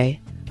special day,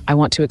 I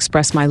want to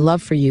express my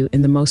love for you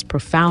in the most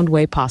profound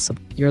way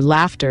possible. Your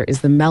laughter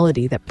is the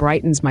melody that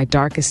brightens my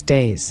darkest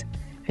days,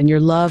 and your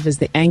love is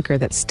the anchor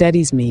that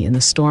steadies me in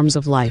the storms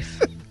of life.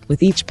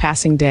 With each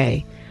passing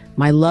day,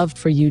 my love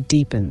for you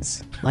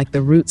deepens, like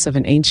the roots of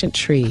an ancient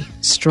tree,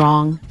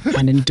 strong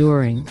and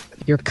enduring.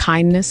 Your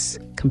kindness,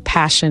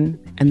 compassion,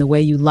 and the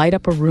way you light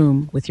up a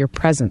room with your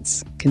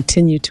presence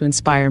continue to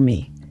inspire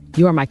me.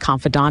 You are my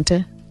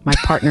confidante, my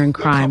partner in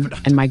crime,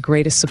 and my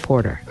greatest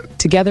supporter.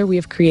 Together, we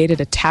have created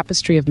a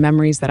tapestry of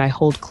memories that I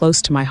hold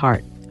close to my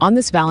heart. On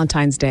this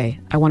Valentine's Day,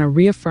 I want to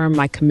reaffirm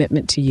my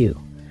commitment to you.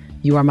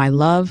 You are my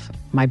love,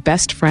 my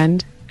best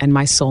friend, and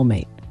my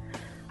soulmate.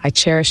 I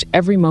cherish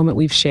every moment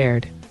we've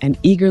shared and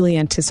eagerly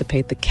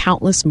anticipate the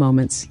countless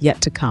moments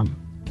yet to come.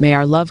 May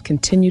our love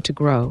continue to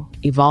grow,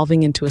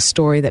 evolving into a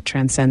story that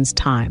transcends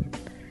time.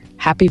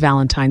 Happy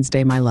Valentine's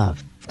Day, my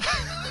love.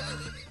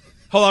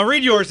 Hold on,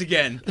 read yours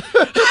again.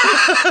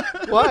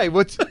 Why?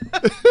 What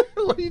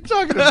are you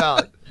talking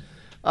about?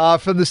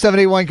 From the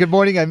 781, good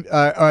morning.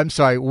 I'm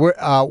sorry.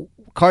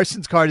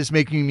 Karson's card is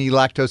making me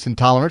lactose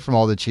intolerant from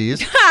all the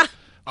cheese.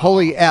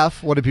 Holy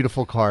F, what a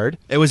beautiful card.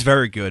 It was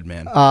very good,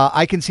 man.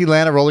 I can see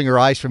Lana rolling her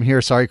eyes from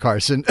here. Sorry,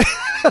 Karson.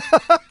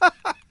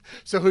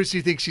 So who do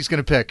you think she's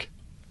going to pick?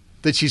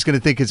 That she's going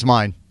to think it's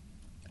mine?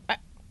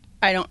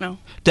 I don't know.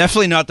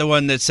 Definitely not the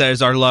one that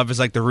says our love is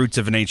like the roots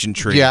of an ancient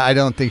tree. Yeah, I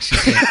don't think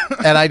she's going to.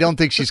 And I don't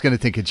think she's going to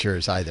think it's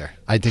yours either.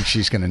 I think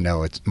she's going to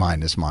know it's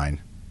mine is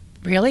mine.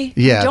 Really?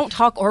 Yeah. You don't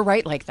talk or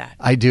write like that.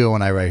 I do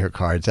when I write her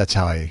cards. That's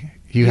how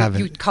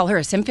You call her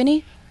a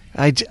symphony?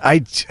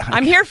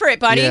 I'm here for it,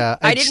 buddy. Yeah,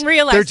 I didn't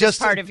realize this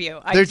part of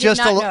you. I did not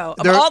know.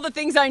 Of all the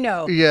things I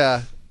know.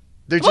 Yeah.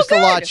 They're just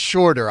a lot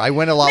shorter. I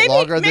went a lot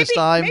longer this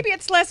time. Maybe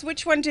it's less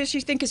which one does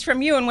she think is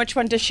from you and which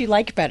one does she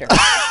like better.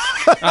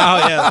 Oh,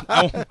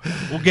 yeah.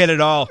 We'll get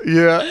it all.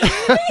 Yeah.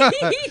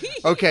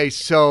 Okay,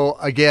 so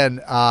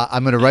again,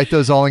 I'm going to write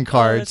those all in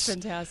cards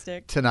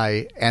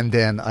tonight, and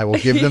then I will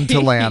give them to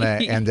Lana,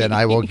 and then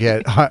I will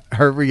get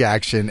her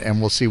reaction, and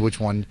we'll see which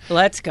one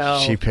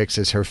she picks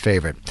as her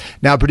favorite.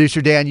 Now,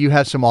 Producer Dan, you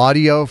have some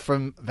audio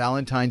from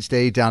Valentine's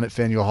Day down at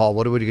Faneuil Hall.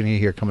 What are we going to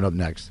hear coming up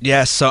next?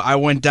 Yes, so I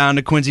went down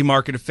to Quincy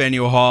Market at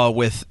Faneuil Hall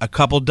with a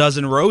couple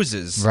dozen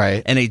roses.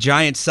 Right. And a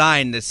giant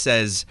sign that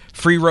says,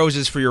 free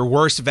roses for your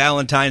worst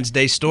Valentine's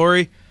Day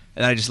story.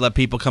 And I just let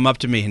people come up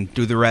to me and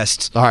do the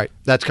rest. All right.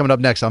 That's coming up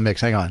next on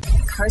Mix. Hang on.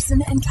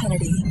 Karson and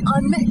Kennedy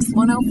on Mix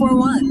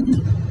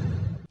 104.1.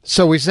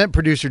 So we sent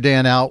Producer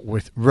Dan out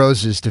with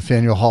roses to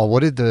Faneuil Hall.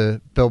 What did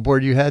the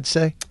billboard you had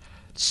say?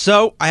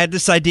 So I had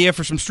this idea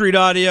for some street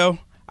audio.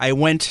 I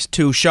went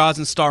to Shaw's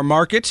and Star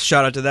Market.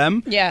 Shout out to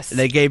them. Yes. And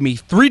they gave me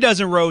 3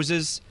 dozen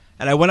roses.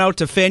 And I went out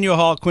to Faneuil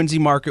Hall, Quincy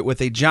Market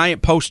with a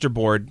giant poster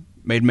board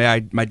made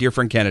by my dear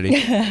friend Kennedy.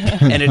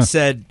 And it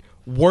said,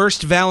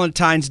 worst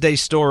Valentine's Day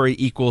story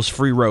equals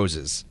free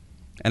roses.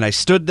 And I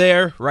stood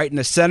there right in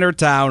the center of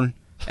town,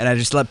 and I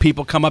just let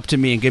people come up to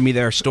me and give me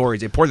their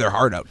stories. They poured their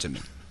heart out to me.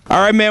 All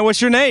right, man, what's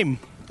your name?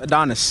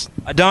 Adonis.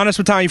 Adonis,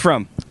 what town are you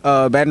from?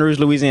 Baton Rouge,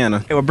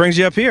 Louisiana. Hey, what brings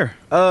you up here?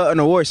 An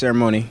award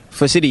ceremony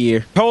for City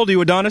Year. How old are you,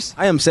 Adonis?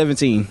 I am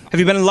 17. Have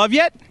you been in love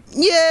yet?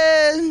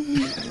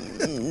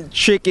 Yeah.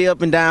 Tricky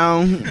up and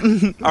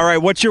down. All right,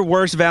 what's your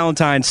worst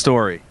Valentine's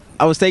story?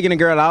 I was taking a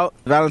girl out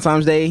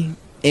Valentine's Day,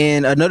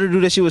 and another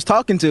dude that she was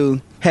talking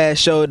to had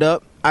showed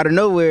up out of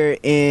nowhere,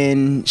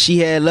 and she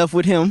had left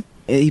with him.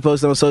 And he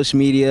posted on social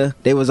media.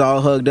 They was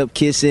all hugged up,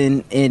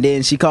 kissing, and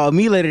then she called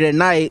me later that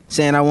night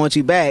saying, I want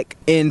you back.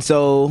 And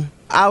so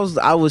I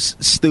was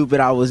stupid.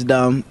 I was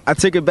dumb. I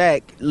took it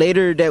back.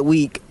 Later that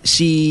week,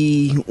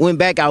 she went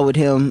back out with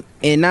him,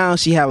 and now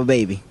she have a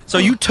baby. So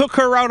you took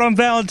her out on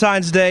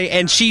Valentine's Day,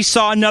 and she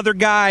saw another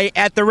guy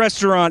at the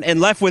restaurant and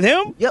left with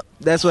him? Yep,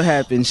 that's what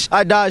happened.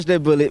 I dodged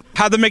that bullet.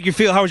 How'd that make you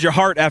feel? How was your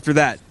heart after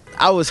that?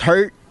 I was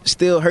hurt,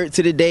 still hurt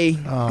to the day,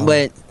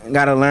 but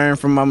gotta learn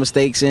from my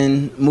mistakes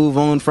and move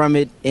on from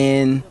it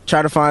and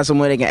try to find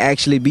someone that can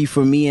actually be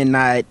for me and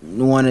not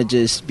want to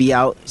just be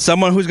out.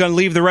 Someone who's going to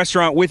leave the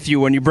restaurant with you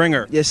when you bring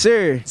her. Yes,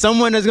 sir.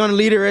 Someone that's going to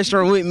leave the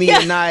restaurant with me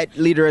and not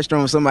leave the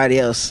restaurant with somebody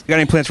else. You got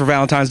any plans for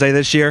Valentine's Day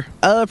this year?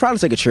 Probably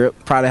take a trip.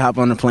 Probably hop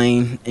on a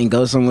plane and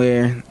go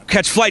somewhere.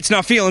 Catch flights,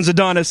 not feelings,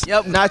 Adonis.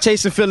 Yep, not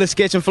chasing feelings,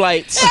 catching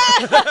flights.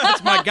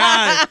 That's my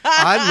guy.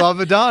 I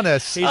love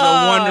Adonis. He's a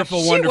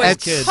wonderful, wonderful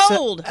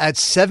kid. At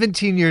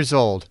 17 years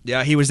old.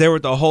 Yeah, he was there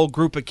with a whole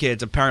group of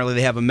kids. Apparently,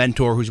 they have a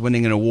mentor who's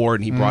winning an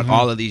award, and he brought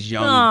all of these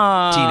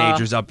young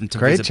teenagers up into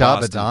Great visit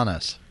job, Boston.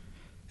 Adonis.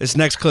 This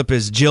next clip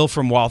is Jill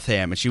from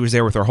Waltham, and she was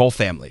there with her whole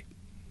family.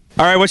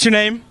 All right, what's your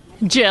name?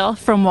 Jill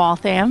from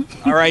Waltham.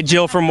 All right,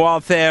 Jill from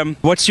Waltham.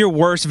 What's your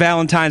worst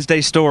Valentine's Day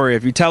story?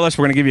 If you tell us,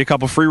 we're going to give you a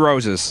couple free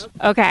roses.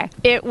 Okay.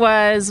 It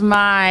was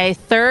my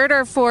third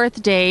or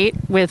fourth date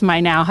with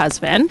my now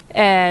husband,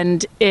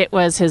 and it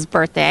was his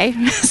birthday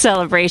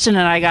celebration,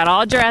 and I got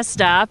all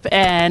dressed up,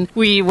 and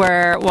we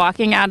were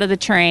walking out of the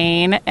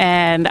train,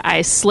 and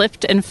I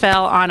slipped and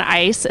fell on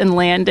ice and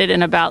landed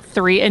in about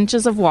 3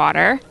 inches of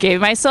water. Gave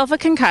myself a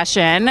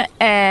concussion,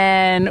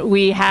 and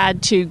we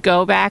had to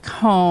go back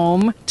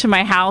home to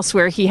my house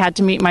where he had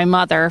to meet my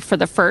mother for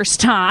the first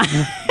time.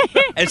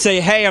 And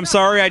say, hey, I'm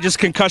sorry, I just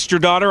concussed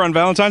your daughter on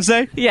Valentine's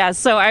Day? Yeah,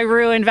 so I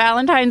ruined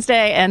Valentine's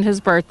Day and his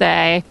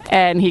birthday,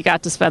 and he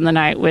got to spend the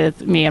night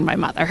with me and my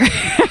mother.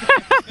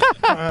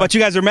 But you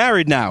guys are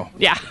married now.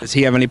 Yeah. Does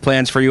he have any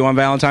plans for you on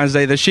Valentine's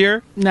Day this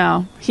year?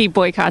 No, he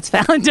boycotts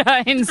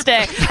Valentine's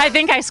Day. I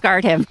think I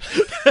scarred him.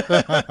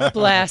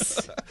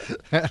 Bless.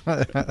 All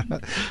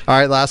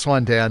right, last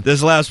one, Dan.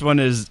 This last one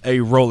is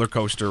a roller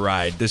coaster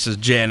ride. This is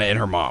Jana and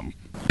her mom.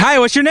 Hi,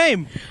 what's your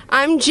name?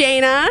 I'm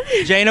Jana.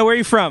 Jana, where are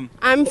you from?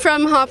 I'm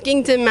from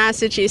Hopkinton,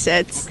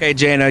 Massachusetts. Okay,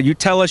 Jana, you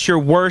tell us your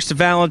worst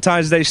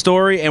Valentine's Day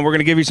story, and we're going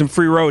to give you some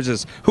free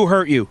roses. Who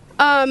hurt you?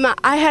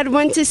 I had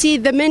went to see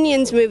the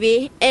Minions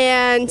movie,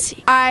 and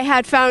I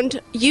had found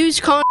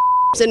used condoms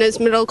in his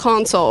middle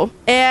console,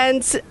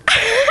 and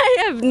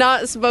I have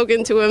not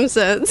spoken to him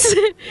since.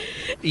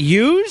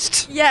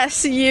 Used?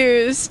 Yes,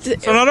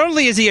 used. So not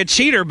only is he a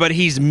cheater, but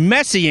he's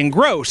messy and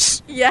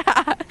gross. Yeah,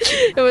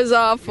 it was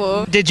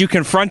awful. Did you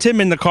confront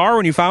him in the car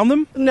when you found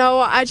them? No,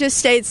 I just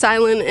stayed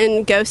silent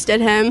and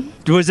ghosted him.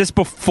 Was this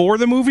before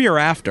the movie or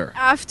after?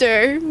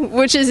 After,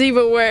 which is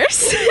even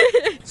worse.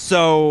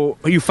 So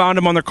you found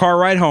him on the car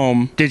ride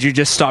home. Did you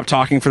just stop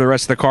talking for the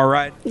rest of the car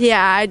ride?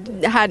 Yeah,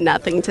 I had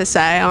nothing to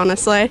say,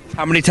 honestly.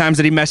 How many times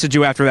did he message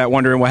you after that,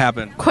 wondering what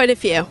happened? Quite a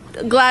few.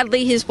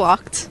 Gladly, he's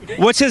blocked.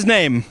 What's his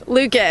name?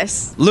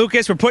 Lucas.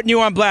 Lucas, we're putting you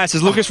on blast.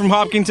 Is Lucas from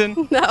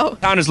Hopkinton? No.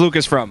 Town is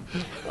Lucas from?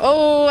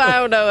 Oh, I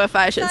don't know if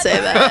I should say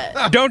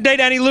that. Don't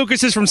date any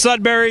Lucases from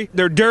Sudbury.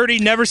 They're dirty.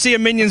 Never see a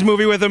Minions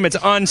movie with them. It's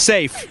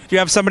unsafe. Do you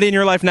have somebody in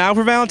your life now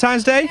for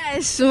Valentine's Day?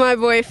 Yes, my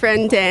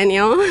boyfriend,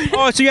 Daniel.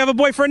 Oh, so you have a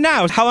boyfriend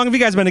now. How long have you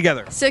guys been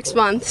together? 6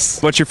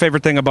 months. What's your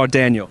favorite thing about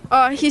Daniel?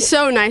 Oh, he's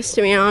so nice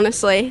to me,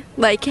 honestly.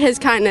 Like, his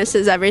kindness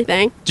is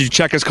everything. Did you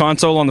check his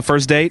console on the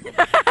first date?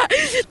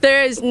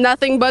 There is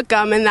nothing but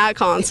gum in that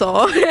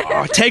console.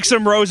 Oh, take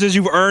some roses.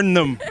 You've earned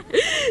them.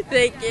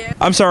 Thank you.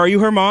 I'm sorry, are you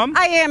her mom?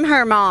 I am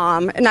her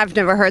mom, and I've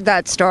never heard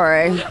that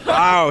story.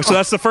 Wow, so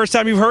that's the first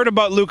time you've heard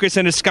about Lucas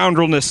and his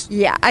scoundrelness.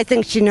 Yeah, I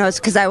think she knows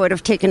because I would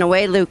have taken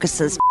away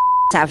Lucas's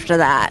after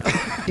that.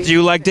 Do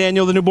you like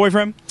Daniel, the new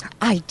boyfriend?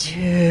 I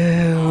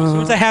do.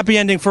 So it's a happy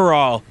ending for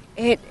all.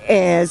 It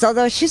is,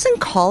 although she's in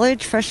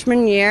college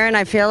freshman year, and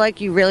I feel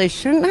like you really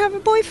shouldn't have a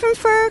boyfriend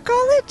for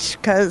college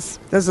because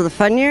those are the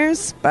fun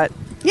years, but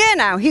yeah,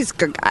 no, he's a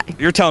good guy.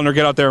 You're telling her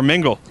get out there and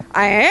mingle.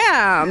 I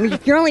am.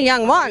 You're only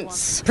young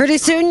once. Pretty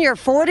soon you're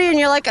 40 and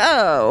you're like,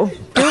 oh,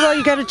 do well,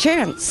 you got a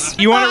chance.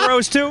 You want a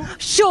rose too?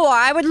 Sure,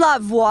 I would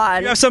love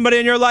one. You have somebody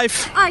in your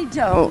life? I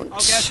don't.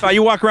 Okay.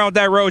 You walk around with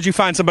that rose, you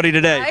find somebody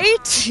today.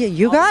 Right?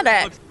 You got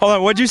it. Hold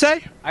on, what'd you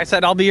say? I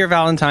said I'll be your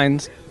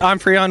Valentine's. I'm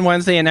free on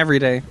Wednesday and every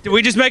day. Did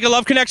we just make a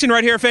love connection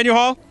right here at Faneuil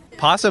Hall?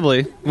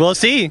 Possibly. We'll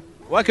see.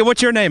 Okay,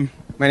 what's your name?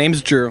 My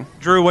name's Drew.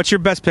 Drew, what's your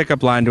best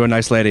pickup line to a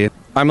nice lady?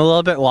 I'm a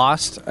little bit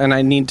lost, and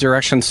I need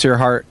directions to your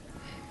heart.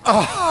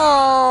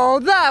 Oh,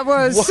 that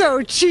was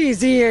so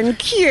cheesy and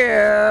cute.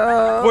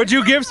 Would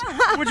you give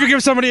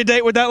somebody a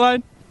date with that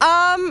line?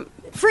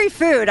 Free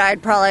food,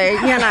 I'd probably,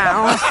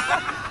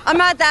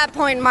 I'm at that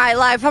point in my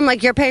life. I'm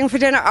like, you're paying for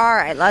dinner? All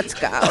right, let's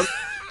go.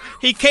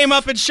 He came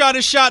up and shot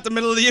his shot in the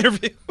middle of the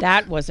interview.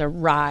 That was a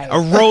ride. A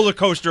roller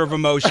coaster of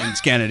emotions,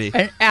 Kennedy.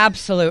 An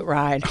absolute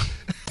ride.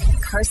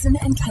 Karson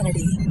and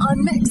Kennedy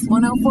on Mix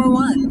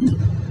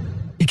 104.1.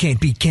 You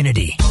can't beat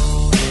Kennedy.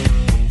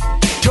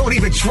 Don't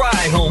even try,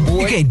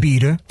 homeboy. You can't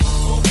beat her.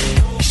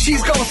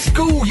 She's gonna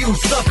school you,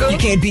 sucker. You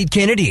can't beat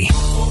Kennedy.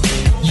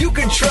 You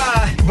can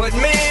try, but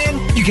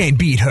man, you can't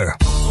beat her.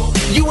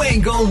 You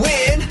ain't gonna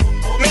win,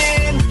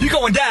 man. You're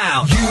going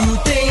down. You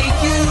think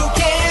you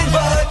can,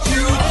 but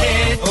you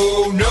can't.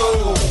 Oh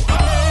no.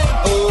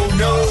 Oh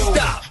no.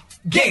 Stop.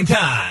 Game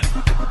time.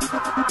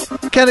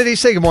 Kennedy,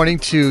 say good morning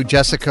to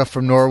Jessica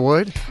from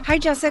Norwood. Hi,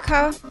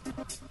 Jessica.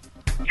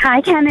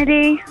 Hi,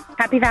 Kennedy.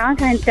 Happy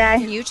Valentine's Day.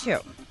 You too.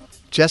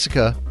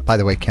 Jessica, by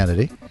the way,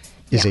 Kennedy,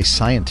 is a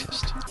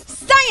scientist.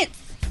 Science!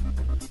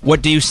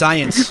 What do you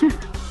science?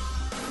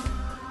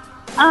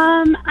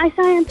 I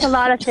science a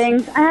lot of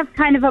things. I have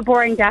kind of a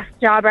boring desk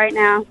job right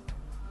now.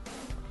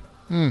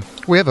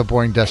 We have a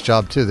boring desk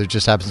job, too. There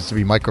just happens to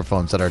be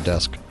microphones at our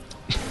desk.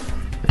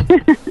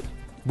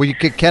 Will you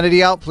kick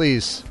Kennedy out,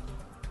 please?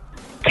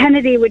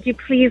 Kennedy, would you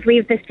please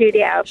leave the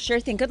studio? Sure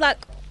thing. Good luck.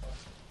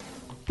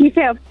 You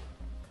too.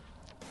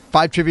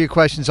 5 trivia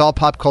questions, all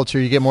pop culture.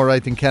 You get more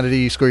right than Kennedy,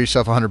 you score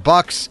yourself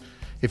 $100.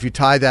 If you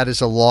tie, that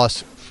is a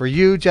loss for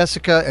you.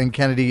 Jessica and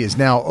Kennedy is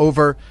now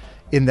over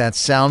in that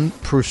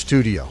soundproof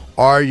studio.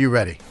 Are you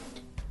ready?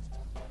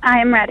 I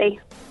am ready.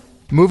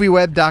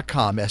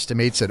 MovieWeb.com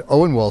estimates that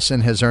Owen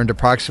Wilson has earned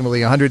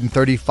approximately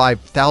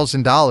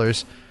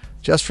 $135,000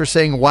 just for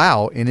saying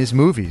wow in his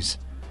movies.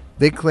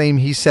 They claim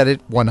he said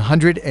it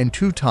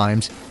 102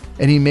 times,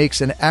 and he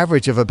makes an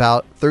average of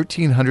about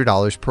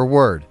 $1,300 per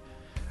word.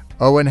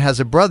 Owen has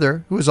a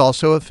brother who is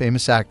also a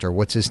famous actor.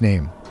 What's his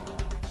name?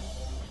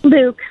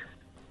 Luke.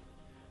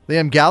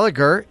 Liam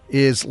Gallagher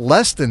is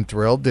less than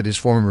thrilled that his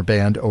former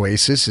band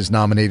Oasis is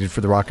nominated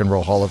for the Rock and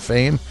Roll Hall of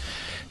Fame.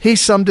 He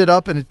summed it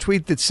up in a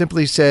tweet that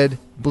simply said,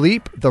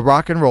 "Bleep the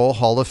Rock and Roll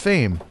Hall of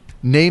Fame."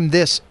 Name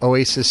this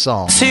Oasis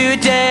song.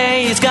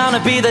 Today is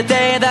gonna be the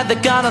day that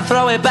they're gonna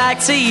throw it back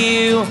to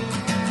you.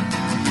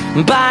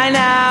 By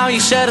now you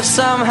should have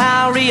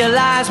somehow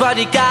realized what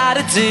you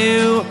gotta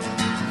do.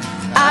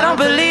 I don't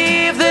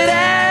believe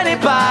that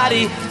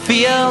anybody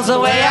feels the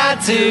way I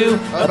do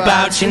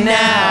about you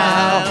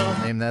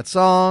now. Name that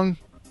song.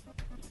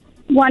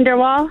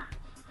 Wonderwall.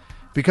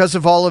 Because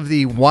of all of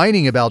the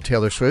whining about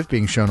Taylor Swift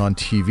being shown on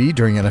TV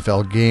during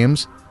NFL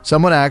games,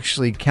 someone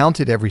actually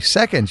counted every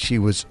second she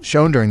was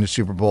shown during the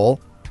Super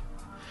Bowl.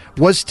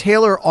 Was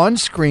Taylor on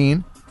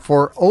screen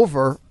for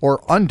over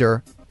or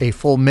under a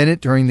full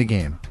minute during the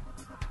game?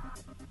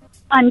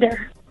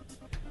 Under.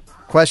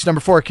 Question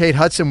number 4. Kate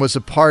Hudson was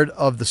a part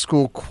of the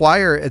school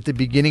choir at the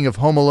beginning of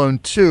Home Alone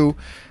 2.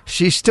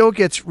 She still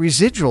gets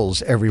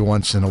residuals every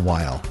once in a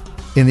while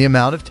in the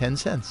amount of 10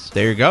 cents.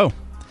 There you go.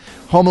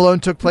 Home Alone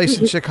took place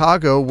in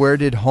Chicago. Where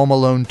did Home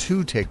Alone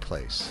 2 take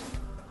place?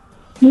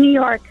 New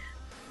York.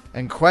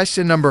 And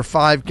question number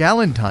 5.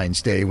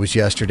 Valentine's Day was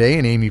yesterday,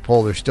 and Amy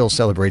Poehler still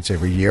celebrates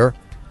every year.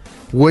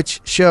 Which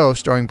show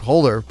starring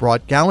Poehler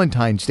brought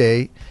Valentine's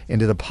Day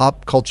into the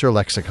pop culture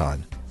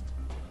lexicon?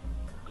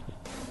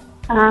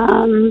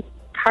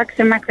 Parks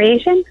and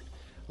Recreation.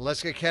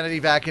 Let's get Kennedy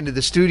back into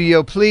the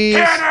studio, please.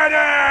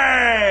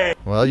 Kennedy!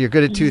 Well, you're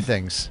good at 2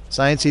 things.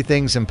 Sciencey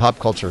things and pop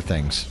culture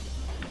things.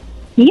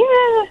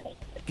 Yeah.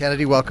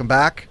 Kennedy, welcome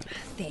back.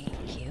 Thank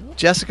you.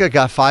 Jessica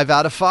got 5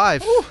 out of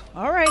 5. Ooh,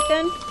 all right,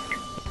 then.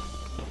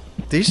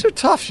 These are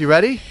tough. You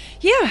ready?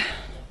 Yeah.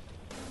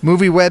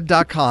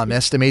 MovieWeb.com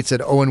estimates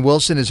that Owen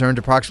Wilson has earned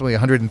approximately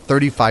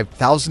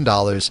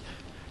 $135,000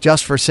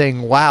 just for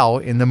saying wow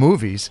in the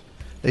movies.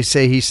 They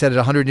say he said it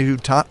 102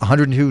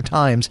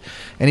 times,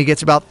 and he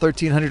gets about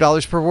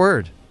 $1,300 per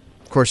word.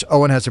 Of course,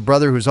 Owen has a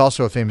brother who's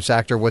also a famous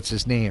actor. What's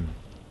his name?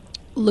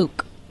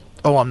 Luke.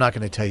 Oh, I'm not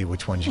going to tell you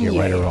which ones you get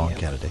right or wrong,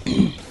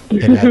 Kennedy.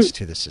 It adds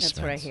to the suspense.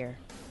 That's what I hear.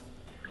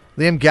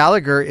 Liam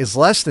Gallagher is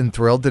less than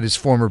thrilled that his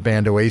former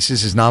band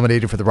Oasis is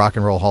nominated for the Rock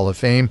and Roll Hall of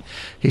Fame.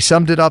 He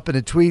summed it up in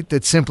a tweet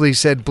that simply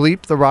said,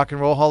 "Bleep the Rock and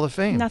Roll Hall of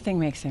Fame." Nothing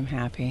makes him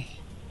happy.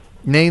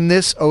 Name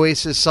this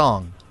Oasis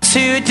song.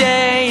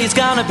 Today is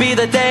gonna be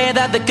the day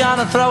that they're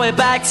gonna throw it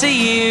back to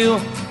you.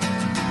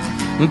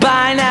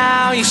 By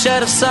now you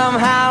should have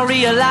somehow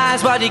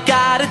realized what you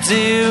gotta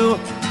do.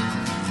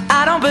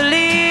 I don't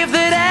believe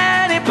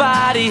that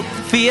anybody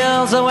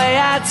feels the way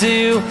I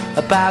do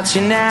about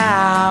you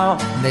now.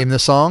 Name the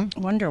song.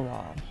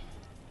 Wonderwall.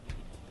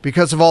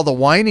 Because of all the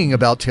whining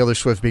about Taylor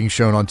Swift being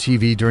shown on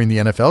TV during the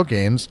NFL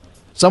games,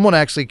 someone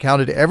actually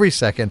counted every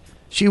second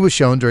she was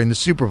shown during the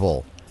Super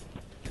Bowl.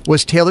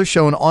 Was Taylor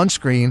shown on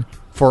screen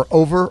for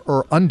over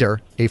or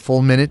under a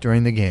full minute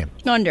during the game?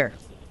 Under.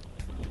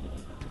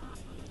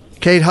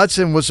 Kate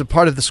Hudson was a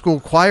part of the school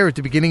choir at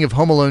the beginning of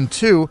Home Alone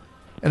 2,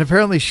 and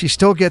apparently she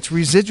still gets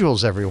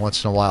residuals every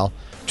once in a while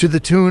to the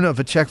tune of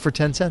a check for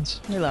 10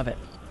 cents. We love it.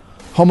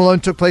 Home Alone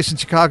took place in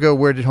Chicago.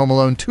 Where did Home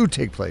Alone 2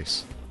 take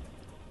place?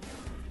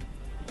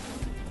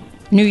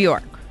 New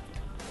York.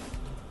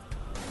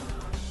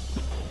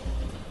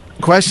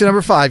 Question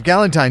number 5.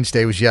 Valentine's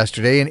Day was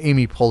yesterday, and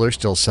Amy Poehler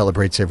still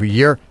celebrates every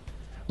year.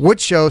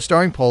 Which show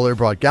starring Poehler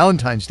brought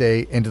Valentine's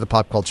Day into the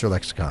pop culture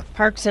lexicon?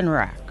 Parks and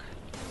Rec.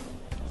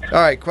 All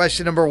right,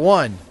 question number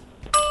 1.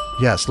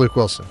 Yes, Luke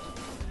Wilson.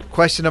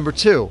 Question number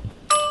 2.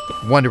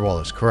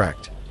 Wonderwall is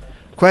correct.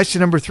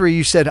 Question number 3,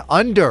 you said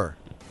under.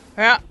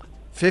 Yeah.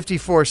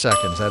 54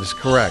 seconds. That is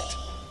correct.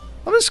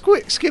 I'm going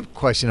to skip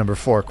question number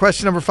 4.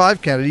 Question number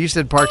 5, Kennedy, you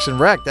said Parks and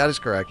Rec. That is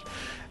correct.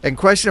 And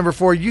question number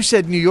 4, you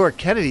said New York.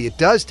 Kennedy, it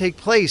does take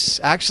place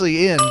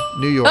actually in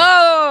New York.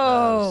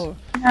 Oh.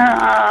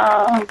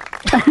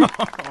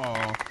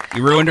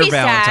 You ruined her Don't be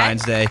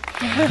Valentine's Day.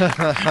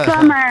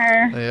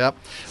 Bummer. Yep.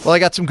 Well, I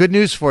got some good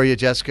news for you,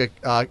 Jessica.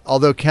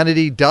 Although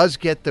Kennedy does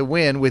get the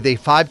win with a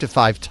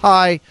 5-5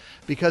 tie,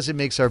 because it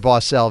makes our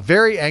boss Sal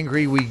very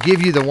angry, we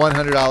give you the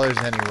 $100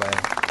 anyway.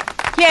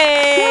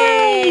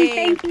 Yay!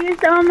 Thank you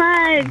so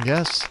much.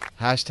 Yes.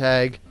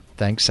 Hashtag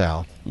thanks,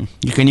 Sal.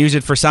 You can use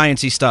it for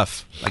sciencey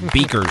stuff, like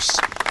beakers.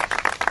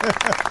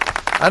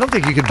 I don't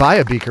think you could buy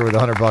a beaker with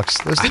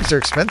 $100. Those things are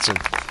expensive.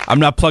 I'm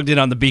not plugged in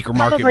on the beaker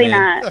market, Probably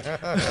man. not.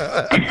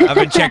 I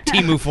haven't checked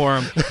Temu for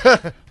him.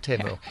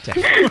 Temu.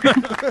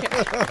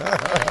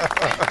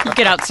 You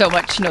get out so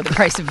much to know the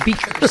price of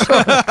beakers.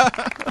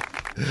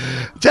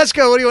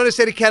 Jessica, what do you want to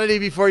say to Kennedy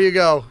before you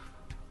go?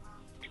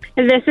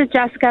 This is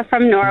Jessica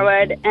from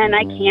Norwood, and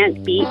I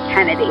can't beat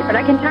Kennedy, but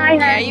I can tie her.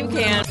 Yeah, you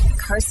can.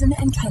 Karson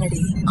and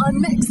Kennedy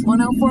on Mix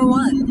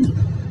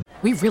 1041.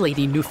 We really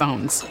need new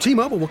phones.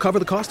 T-Mobile will cover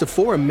the cost of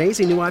 4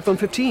 amazing new iPhone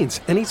 15s,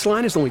 and each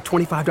line is only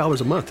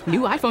 $25 a month.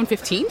 New iPhone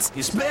 15s?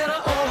 It's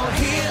better over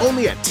here.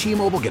 Only at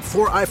T-Mobile, get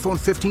 4 iPhone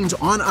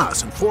 15s on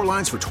us and 4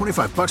 lines for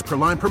 $25 per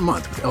line per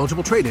month with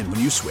eligible trade-in when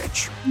you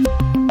switch.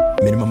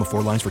 Minimum of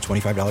 4 lines for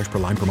 $25 per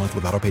line per month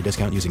with autopay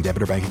discount using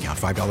debit or bank account.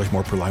 $5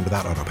 more per line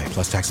without autopay,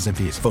 plus taxes and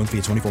fees. Phone fee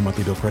at 24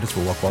 monthly bill credits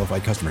for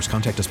well-qualified customers.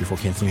 Contact us before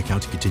canceling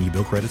account to continue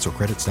bill credits or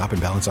credit stop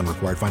and balance on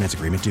required finance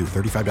agreement due.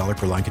 $35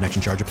 per line connection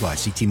charge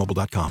applies. See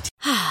T-Mobile.com.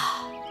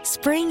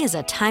 Spring is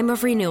a time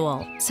of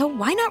renewal, so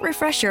why not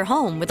refresh your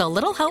home with a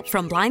little help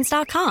from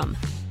Blinds.com?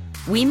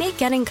 We make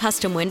getting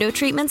custom window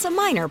treatments a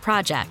minor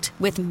project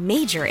with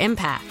major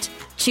impact.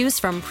 Choose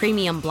from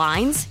premium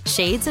blinds,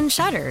 shades, and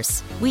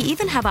shutters. We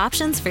even have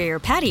options for your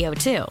patio,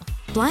 too.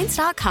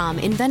 Blinds.com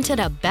invented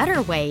a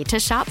better way to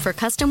shop for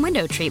custom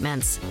window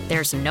treatments.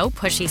 There's no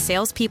pushy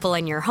salespeople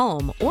in your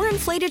home or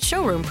inflated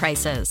showroom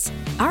prices.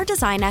 Our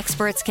design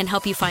experts can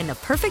help you find the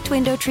perfect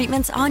window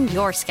treatments on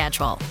your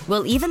schedule.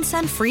 We'll even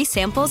send free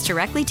samples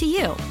directly to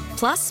you.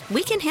 Plus,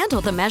 we can handle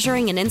the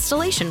measuring and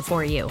installation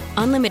for you.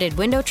 Unlimited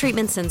window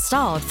treatments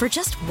installed for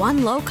just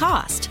one low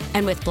cost.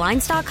 And with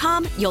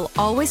Blinds.com, you'll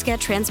always get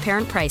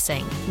transparent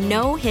pricing.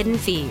 No hidden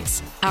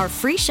fees. Our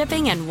free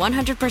shipping and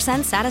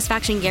 100%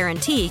 satisfaction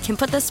guarantee can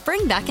put the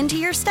spring back into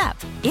your step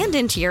and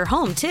into your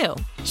home, too.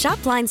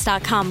 Shop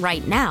Blinds.com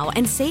right now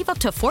and save up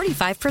to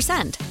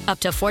 45%.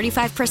 Up to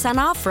 45%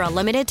 off for a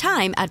limited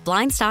time at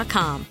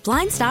Blinds.com.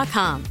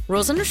 Blinds.com.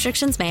 Rules and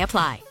restrictions may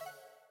apply.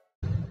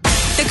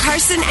 The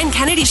Karson and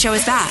Kennedy Show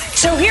is back.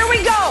 So here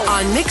we go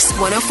on Mix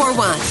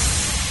 1041.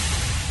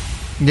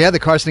 Yeah, the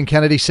Karson and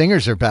Kennedy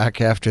Singers are back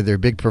after their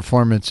big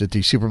performance at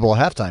the Super Bowl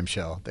halftime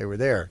show. They were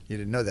there. You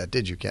didn't know that,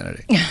 did you,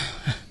 Kennedy?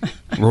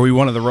 Were we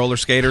one of the roller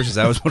skaters? Is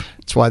that what?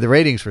 That's why the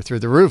ratings were through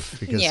the roof,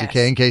 because the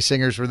K&K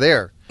Singers were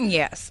there.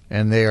 Yes.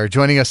 And they are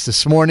joining us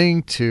this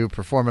morning to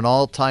perform an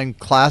all-time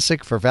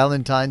classic for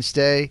Valentine's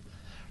Day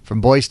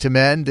from Boys to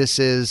Men. This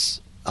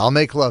is I'll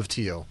Make Love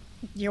to You.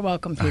 You're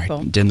welcome, people. All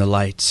right, dim the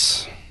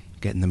lights.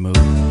 Get in the mood.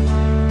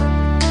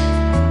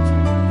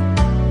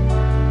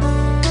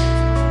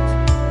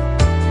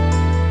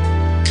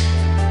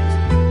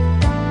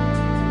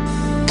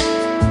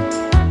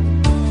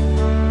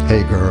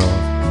 Hey girl,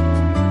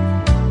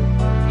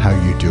 how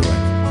you doing?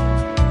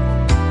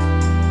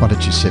 Why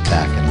don't you sit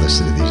back and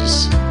listen to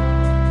these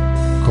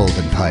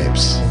golden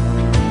pipes?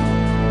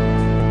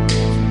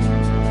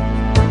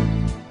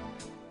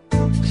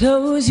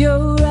 Close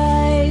your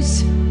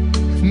eyes,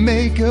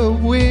 make a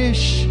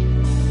wish,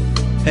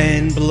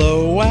 and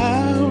blow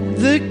out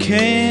the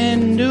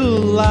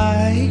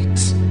candlelight.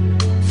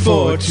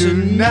 For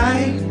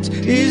tonight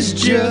is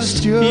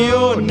just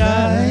your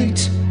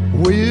night.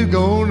 We're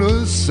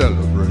gonna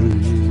celebrate.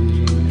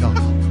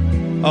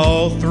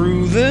 All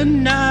through the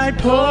night,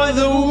 pour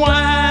the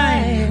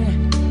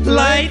wine,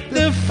 light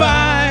the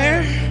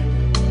fire.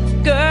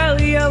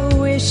 girl, your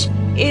wish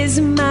is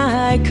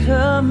my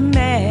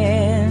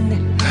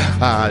command.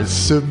 I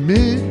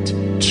submit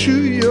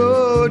to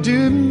your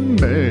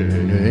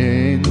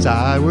demands.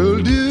 I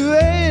will do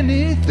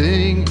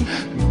anything.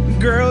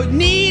 Girl,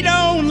 need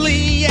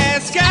only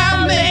ask.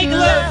 I'll make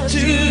love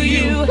to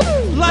you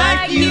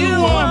like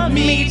you want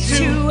me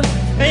to,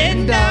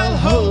 and I'll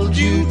hold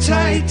you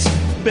tight,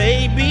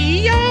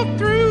 baby, all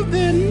through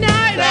the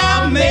night.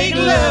 I'll make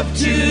love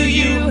to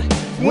you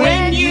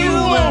when you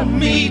want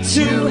me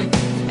to,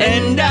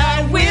 and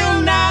I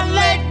will not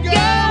let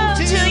go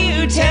till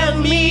you tell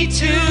me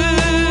to.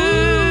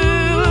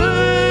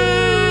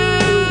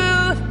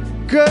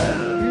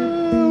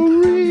 Girl,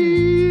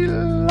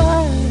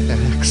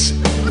 relax.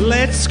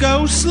 Let's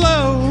go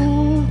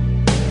slow.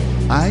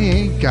 I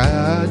ain't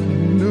got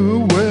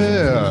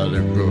nowhere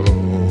to go.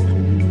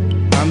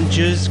 I'm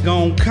just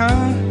gonna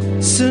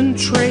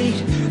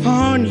concentrate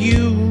on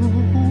you.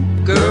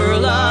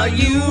 Girl, are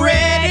you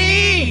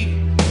ready?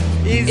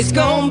 It's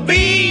gonna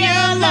be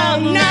a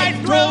long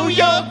night. Throw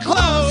your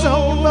clothes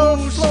on the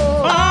floor.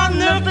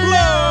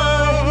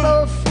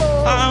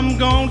 I'm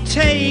gonna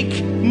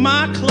take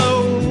my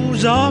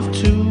clothes off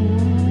too.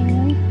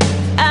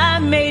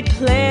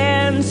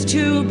 plans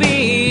to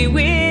be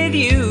with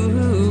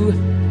you.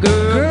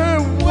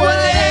 Girl,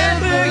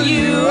 whatever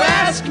you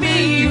ask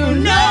me, you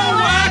know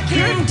I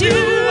can do.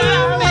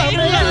 I'll make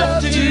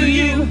love to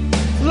you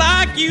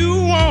like you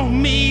want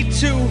me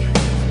to.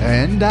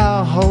 And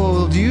I'll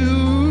hold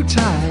you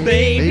tight,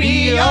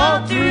 baby,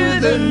 all through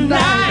the night.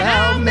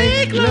 I'll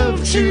make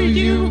love to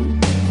you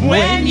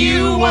when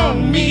you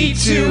want me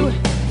to.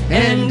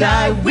 And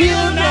I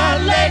will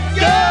not let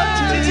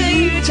go till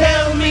you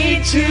tell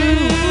me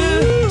to.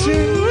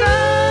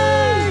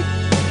 Tonight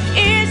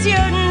is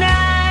your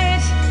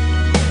night,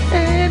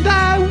 and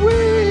I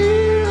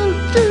will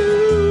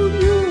do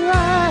you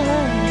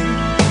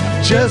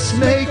right. Just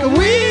make a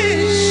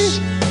wish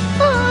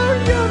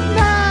on your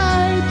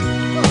night.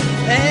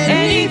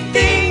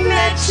 Anything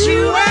that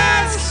you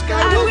ask,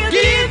 I will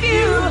give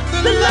you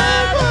the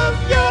love of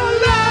your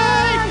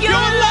life,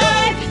 your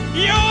life,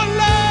 your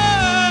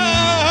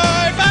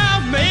life.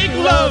 I'll make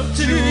love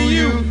to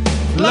you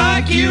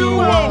like you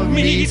want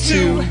me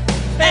to.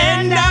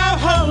 And I'll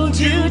hold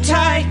you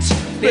tight,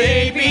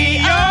 baby,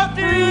 all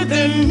through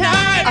the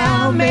night.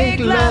 I'll make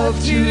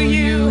love to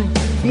you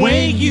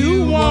when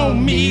you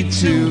want me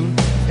to.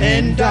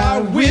 And I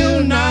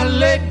will not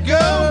let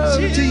go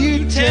till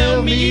you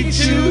tell me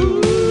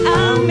to.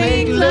 I'll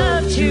make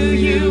love to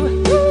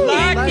you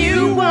like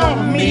you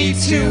want me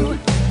to.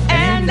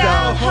 And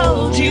I'll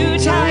hold you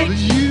tight,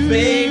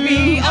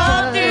 baby,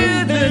 all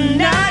through the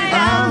night.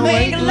 I'll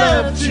make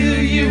love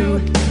to you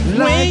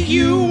when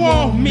you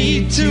want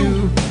me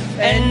to.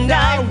 And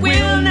I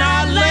will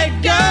not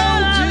let go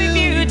if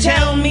you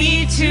tell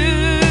me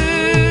to.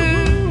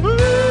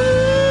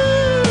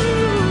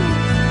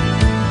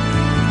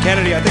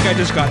 Kennedy, I think I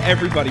just got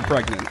everybody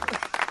pregnant.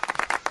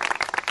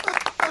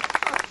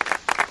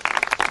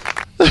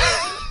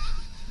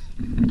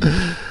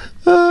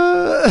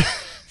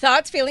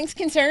 Thoughts, feelings,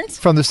 concerns?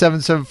 From the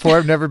 774,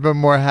 I've never been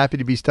more happy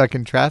to be stuck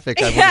in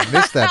traffic. I would have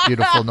missed that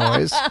beautiful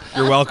noise.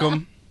 You're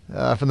welcome.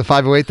 From the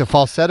 508, the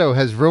falsetto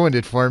has ruined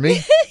it for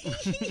me.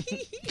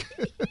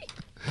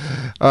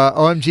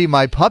 OMG,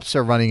 my pups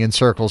are running in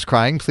circles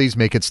crying. Please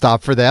make it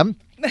stop for them.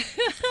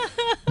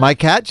 My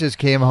cat just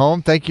came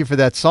home. Thank you for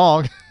that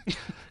song.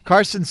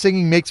 Karson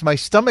singing makes my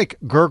stomach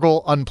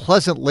gurgle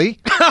unpleasantly.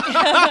 That's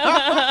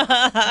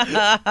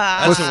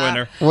a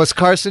winner. Was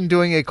Karson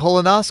doing a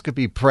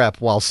colonoscopy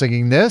prep while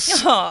singing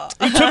this?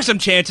 You took some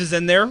chances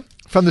in there.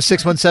 From the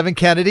 617,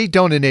 Kennedy,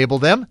 don't enable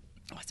them.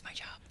 What's my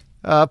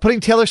job? Putting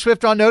Taylor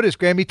Swift on notice.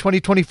 Grammy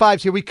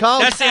 2025's here we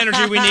come. That's the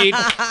energy we need.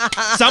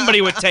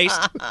 Somebody with taste.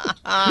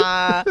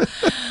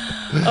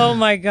 Oh,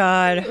 my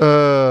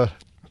God.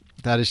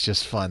 That is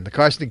just fun. The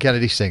Karson and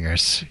Kennedy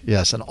Singers.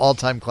 Yes, an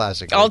all-time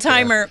classic.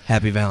 All-timer.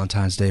 Happy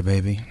Valentine's Day,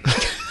 baby.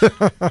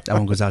 That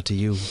one goes out to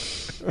you.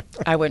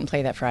 I wouldn't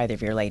play that for either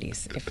of your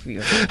ladies. If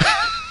you,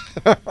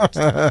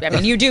 I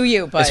mean, you do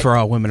you, but it's for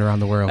all women around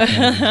the world.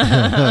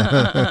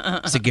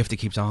 It's a gift that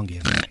keeps on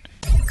giving.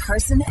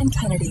 Karson and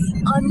Kennedy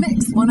on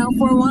Mix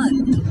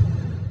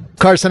 1041.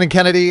 Karson and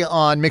Kennedy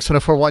on Mix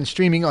 1041,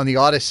 streaming on the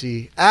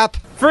Odyssey app.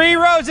 Free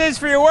roses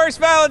for your worst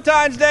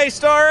Valentine's Day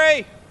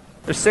story.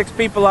 There's 6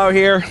 people out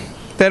here.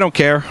 They don't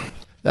care.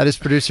 That is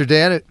producer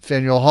Dan at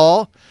Faneuil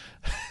Hall,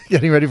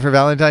 getting ready for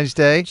Valentine's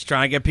Day. Just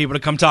trying to get people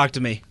to come talk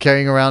to me.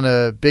 Carrying around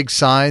a big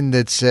sign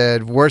that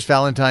said, worst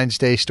Valentine's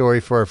Day story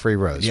for a free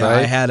rose, yeah,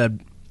 right? I had a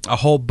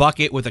whole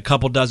bucket with a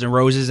couple dozen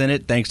roses in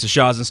it, thanks to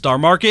Shaw's and Star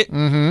Market.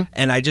 Mm-hmm.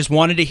 And I just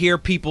wanted to hear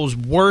people's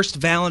worst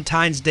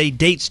Valentine's Day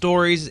date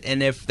stories,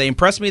 and if they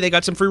impressed me, they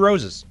got some free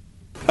roses.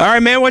 All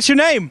right, man, what's your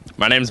name?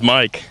 My name's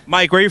Mike.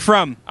 Mike, where are you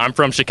from? I'm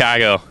from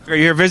Chicago. Are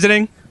you here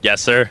visiting?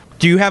 Yes, sir.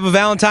 Do you have a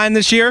Valentine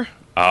this year?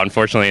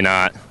 Unfortunately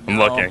not. I'm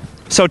looking.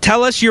 So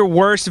tell us your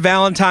worst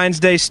Valentine's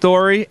Day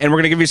story, and we're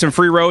going to give you some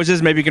free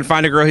roses. Maybe you can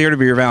find a girl here to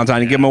be your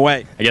Valentine and give them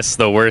away. I guess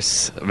the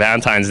worst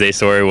Valentine's Day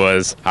story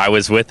was I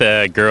was with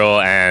a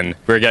girl, and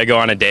we were going to go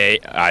on a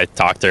date. I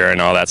talked to her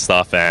and all that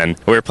stuff, and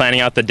we were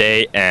planning out the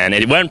date, and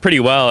it went pretty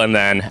well. And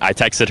then I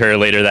texted her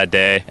later that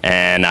day,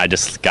 and I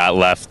just got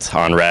left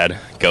on red,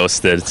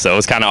 ghosted. So it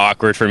was kind of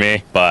awkward for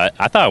me, but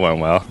I thought it went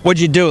well. What'd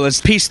you do?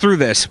 Let's piece through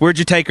this. Where'd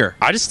you take her?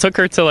 I just took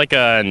her to like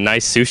a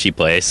nice sushi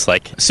place.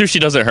 Like, sushi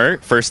doesn't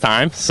hurt first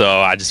time,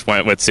 so I just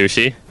went with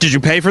sushi. Did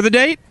you pay for the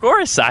date? Of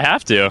course, I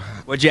have to.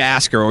 What'd you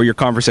ask her? What were your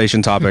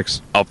conversation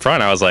topics? Up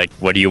front, I was like,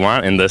 what do you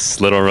want in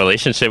this little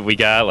relationship we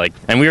got? Like,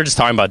 and we were just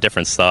talking about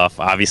different stuff.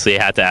 Obviously,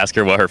 I had to ask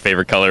her what her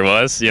favorite color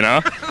was, you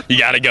know? You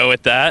got to go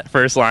with that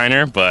first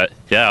liner, but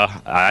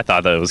yeah, I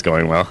thought that it was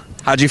going well.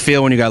 How'd you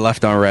feel when you got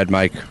left on red,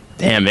 Mike?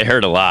 Damn, it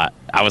hurt a lot.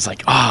 I was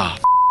like, am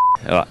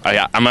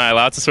I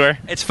allowed to swear?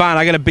 It's fine.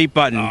 I got a beep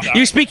button.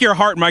 You speak your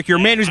heart, Mike. You're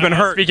a man who's been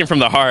hurt. Speaking from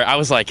the heart, I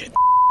was like,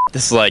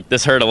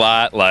 this hurt a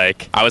lot.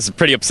 Like, I was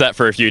pretty upset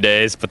for a few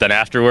days, but then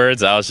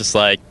afterwards, I was just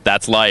like,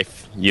 that's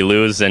life. You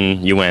lose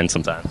and you win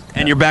sometimes.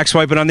 And you're back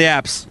swiping on the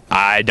apps?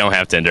 I don't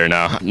have Tinder,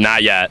 no.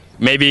 Not yet.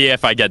 Maybe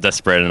if I get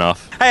desperate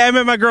enough. Hey, I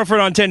met my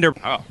girlfriend on Tinder.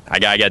 Oh, I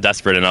gotta get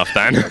desperate enough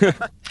then.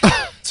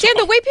 Dan,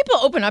 the way people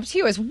open up to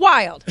you is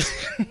wild.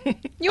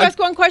 You ask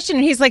one question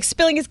and he's like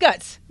spilling his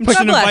guts. Such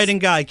God an bless. inviting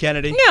guy,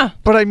 Kennedy. Yeah.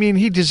 But I mean,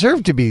 he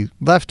deserved to be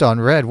left on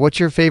red. What's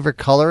your favorite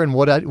color, and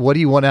what do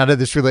you want out of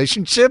this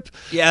relationship?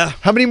 Yeah.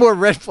 How many more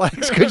red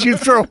flags could you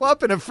throw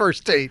up in a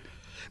first date?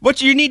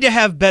 You need to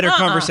have better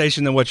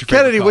conversation than what's your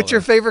favorite Kennedy, color. what's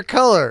your favorite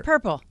color?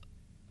 Purple.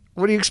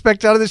 What do you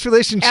expect out of this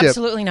relationship?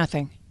 Absolutely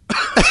nothing.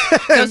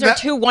 Those are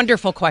two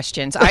wonderful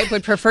questions. I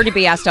would prefer to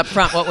be asked up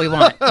front what we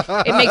want.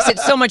 It makes it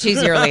so much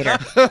easier later.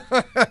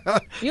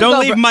 Don't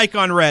leave Mike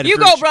on red. You if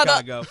you're go, in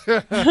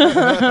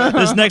brother.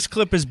 This next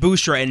clip is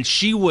Bushra, and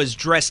she was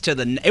dressed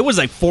it was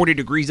like 40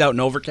 degrees out and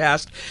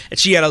overcast, and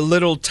she had a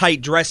little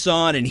tight dress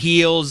on and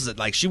heels that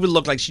like she would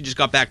look like she just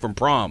got back from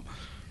prom.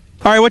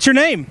 All right, what's your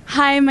name?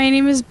 Hi, my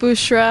name is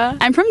Bushra.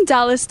 I'm from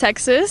Dallas,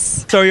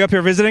 Texas. So are you up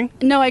here visiting?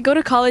 No, I go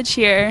to college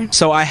here.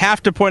 So I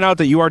have to point out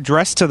that you are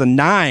dressed to the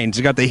nines.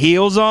 You got the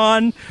heels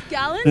on.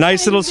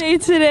 Nice little Day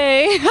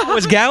today. Oh,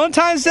 it's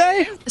Valentine's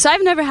Day? So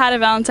I've never had a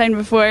Valentine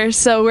before,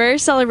 so we're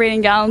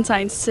celebrating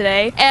Valentine's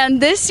today.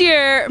 And this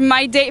year,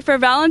 my date for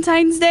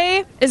Valentine's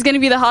Day is going to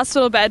be the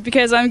hospital bed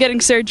because I'm getting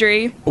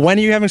surgery. When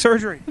are you having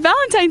surgery?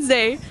 Valentine's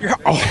Day.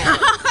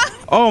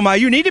 Oh my,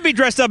 you need to be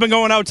dressed up and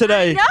going out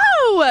today.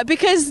 No,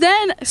 because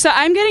so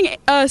I'm getting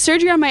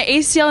surgery on my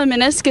ACL and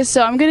meniscus,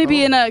 so I'm going to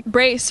be in a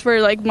brace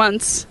for like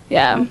months.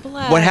 Yeah.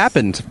 What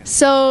happened?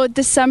 So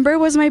December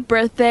was my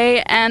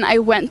birthday, and I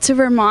went to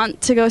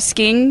Vermont to go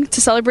skiing to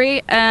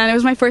celebrate, and it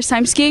was my first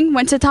time skiing.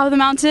 Went to the top of the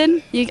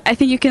mountain. I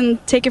think you can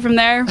take it from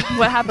there.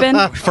 What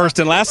happened? First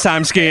and last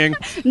time skiing.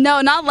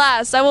 No, not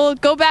last. I will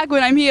go back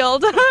when I'm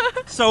healed.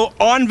 So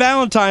on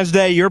Valentine's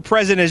Day, your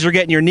present is you're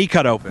getting your knee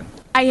cut open.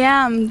 I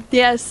am,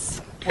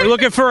 yes. We're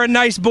looking for a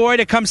nice boy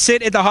to come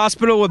sit at the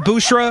hospital with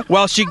Bushra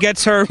while she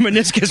gets her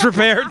meniscus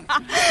repaired.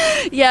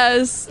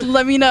 Yes,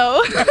 let me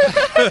know.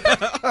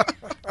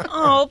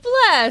 Oh,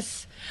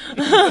 bless.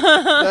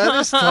 That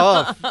is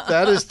tough.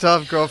 That is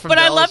tough, girl from But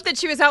Dallas. I love that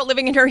she was out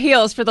living in her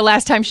heels for the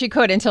last time she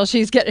could until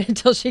she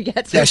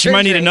gets. Yeah, she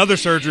might need another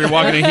surgery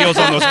walking in heels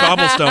on those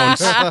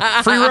cobblestones.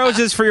 Free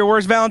roses for your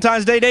worst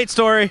Valentine's Day date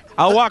story.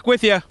 I'll walk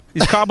with you.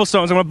 These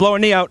cobblestones, I'm going to blow a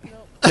knee out.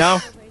 No?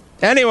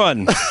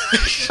 Anyone?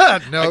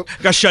 Nope.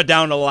 Got shut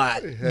down a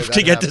lot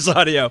to get this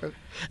audio.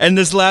 And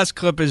this last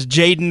clip is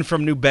Jaden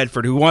from New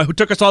Bedford, who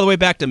took us all the way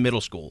back to middle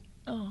school.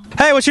 Oh.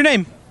 Hey, what's your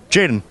name?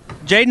 Jaden.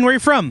 Jaden, where are you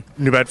from?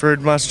 New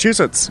Bedford,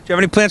 Massachusetts. Do you have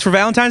any plans for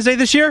Valentine's Day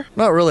this year?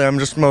 Not really. I'm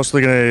just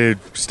mostly going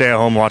to stay at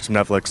home and watch some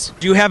Netflix.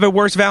 Do you have a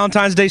worst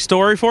Valentine's Day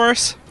story for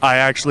us? I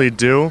actually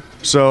do.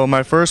 So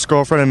my first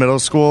girlfriend in middle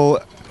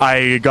school,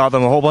 I got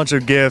them a whole bunch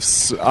of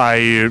gifts.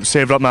 I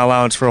saved up my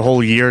allowance for a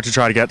whole year to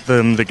try to get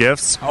them the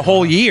gifts. A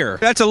whole year?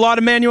 That's a lot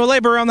of manual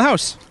labor around the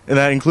house. And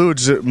that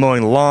includes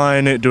mowing the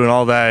lawn, doing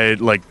all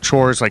that, like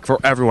chores, like for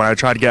everyone. I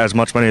tried to get as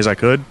much money as I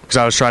could because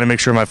I was trying to make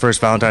sure my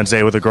first Valentine's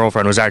Day with a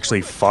girlfriend was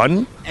actually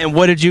fun. And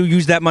what did you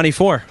use that money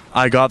for?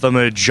 I got them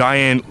a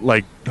giant,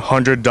 like,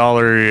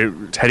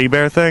 $100 teddy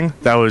bear thing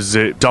that was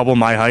double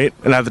my height.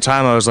 And at the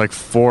time, I was like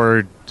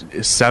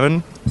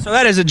 4'7". So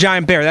that is a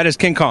giant bear. That is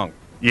King Kong.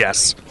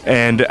 Yes.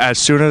 And as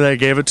soon as I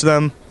gave it to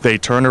them, they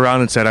turned around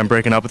and said, "I'm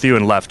breaking up with you,"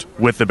 and left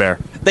with the bear.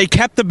 They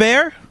kept the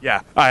bear?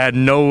 Yeah. I had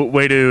no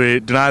way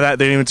to deny that.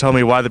 They didn't even tell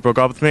me why they broke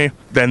up with me.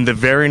 Then the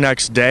very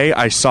next day,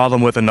 I saw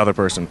them with another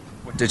person.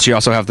 Did she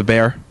also have the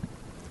bear?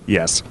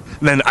 Yes.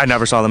 Then I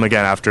never saw them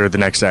again after the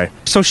next day.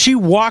 So she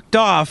walked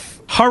off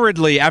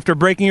hurriedly after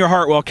breaking your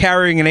heart while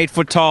carrying an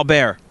 8-foot-tall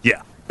bear?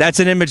 Yeah. That's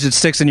an image that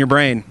sticks in your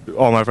brain.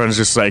 All my friends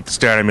just like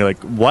staring at me like,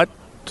 what?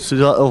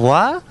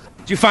 What?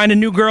 Did you find a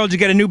new girl? Did you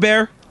get a new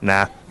bear?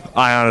 Nah.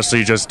 I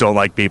honestly just don't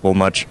like people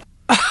much.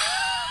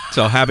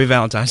 So happy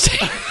Valentine's Day.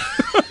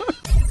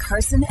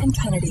 Karson and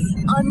Kennedy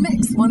on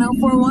Mix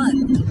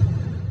 104.1.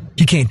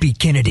 You can't beat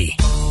Kennedy.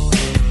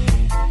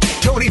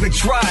 Don't even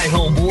try,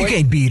 homeboy. You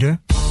can't beat her.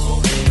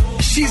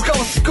 She's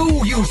gonna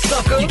school you,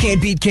 sucker. You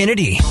can't beat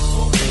Kennedy.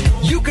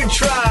 You can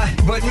try,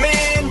 but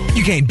man,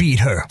 you can't beat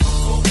her.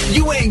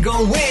 You ain't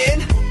gonna win,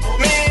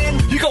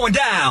 man. You're going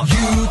down.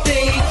 You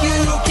think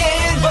you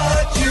can,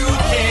 but you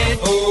can't.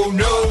 Oh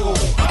no.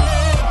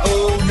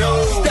 Oh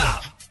no.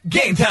 Stop.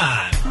 Game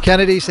time.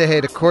 Kennedy, say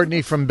hey to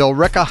Courtney from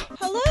Billerica.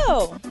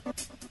 Hello.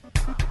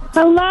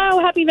 Hello.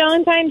 Happy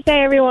Valentine's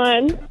Day,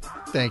 everyone.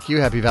 Thank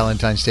you. Happy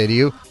Valentine's Day to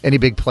you. Any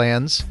big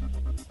plans?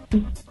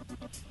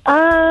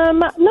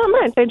 Not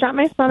much. I dropped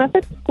my son off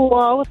at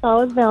school with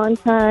all his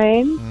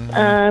Valentines.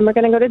 We're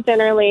going to go to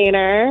dinner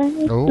later.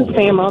 Oh. The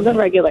same old, the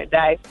regular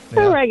day.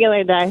 The Yeah.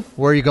 regular day.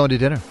 Where are you going to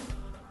dinner?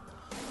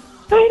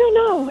 I don't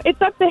know.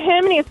 It's up to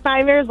him, and he's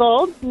 5 years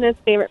old, and his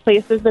favorite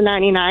place is the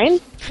 99.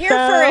 Here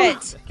for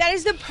it. That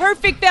is the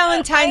perfect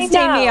Valentine's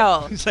Day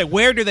meal. It's like,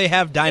 where do they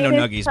have Dino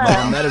Nuggies,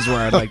 Mom? That is where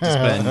I'd like to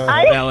spend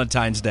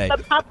Valentine's Day.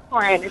 The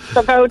popcorn. It's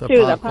the go-to,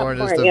 the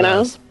popcorn, is the you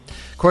know? best.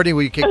 Courtney,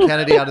 will you kick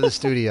Kennedy out of the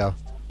studio?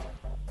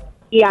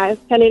 Yes,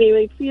 Kennedy,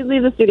 will you please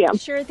leave the studio?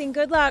 Sure thing.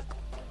 Good luck.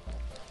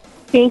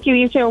 Thank you.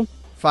 You too.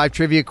 5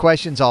 trivia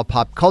questions, all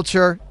pop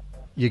culture.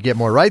 you get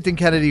more right than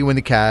Kennedy, you win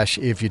the cash.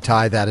 If you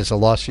tie, that is a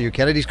loss for you.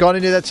 Kennedy's gone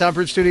into that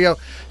soundproof studio.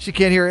 She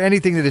can't hear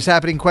anything that is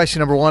happening. Question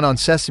number 1. On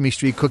Sesame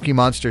Street, Cookie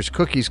Monster's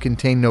cookies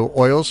contain no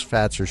oils,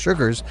 fats, or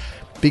sugars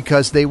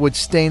because they would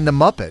stain the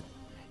Muppet.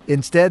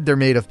 Instead, they're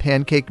made of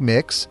pancake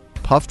mix,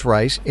 puffed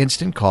rice,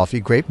 instant coffee,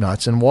 grape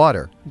nuts, and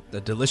water.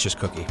 The delicious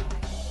cookie.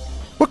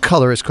 What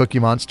color is Cookie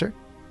Monster?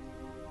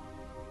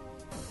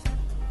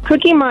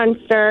 Cookie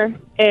Monster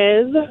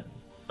is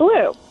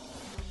blue.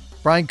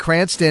 Bryan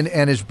Cranston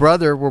and his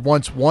brother were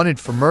once wanted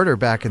for murder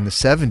back in the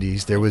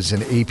 70s. There was an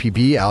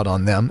APB out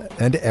on them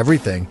and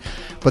everything.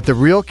 But the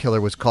real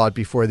killer was caught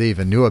before they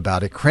even knew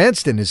about it.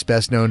 Cranston is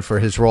best known for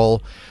his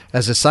role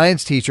as a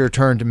science teacher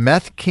turned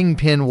meth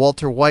kingpin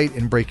Walter White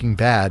in Breaking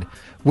Bad.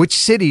 Which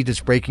city does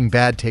Breaking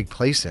Bad take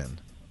place in?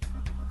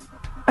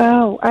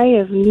 Oh, I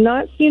have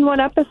not seen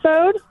one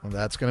episode. Well,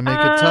 that's going to make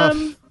it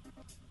tough.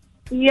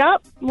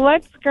 Yep.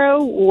 Let's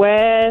go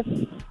with...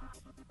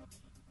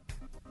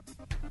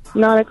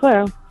 Not a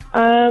clue.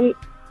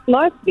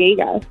 Las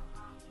Vegas.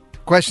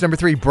 Question number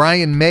 3.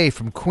 Brian May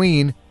from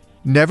Queen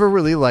never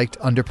really liked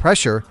Under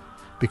Pressure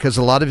because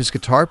a lot of his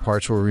guitar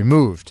parts were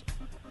removed.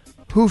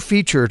 Who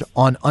featured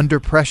on Under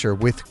Pressure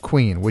with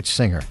Queen? Which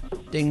singer?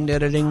 Ding, da,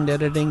 da, ding, da,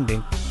 da, ding,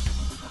 ding.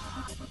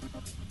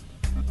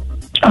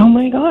 Oh,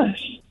 my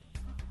gosh.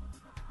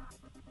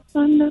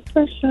 Under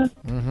Pressure.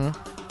 Mm-hmm.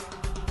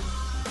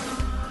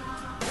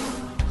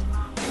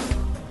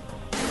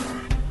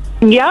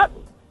 Yep.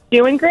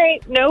 Doing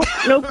great. Nope.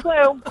 No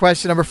clue.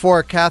 Question number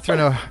 4.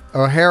 Catherine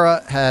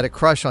O'Hara had a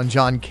crush on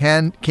John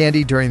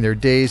Candy during their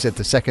days at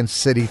the Second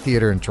City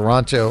Theatre in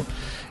Toronto.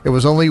 It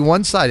was only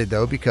one-sided,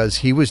 though, because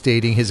he was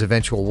dating his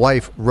eventual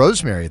wife,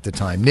 Rosemary, at the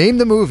time. Name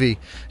the movie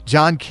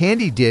John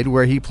Candy did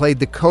where he played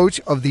the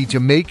coach of the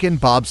Jamaican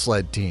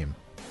bobsled team.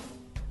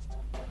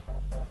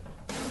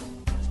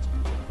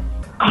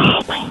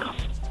 Oh, my God.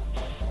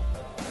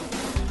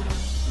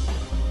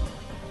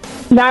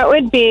 That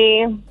would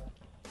be...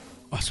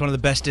 Oh, it's one of the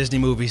best Disney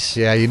movies.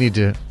 Yeah, you need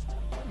to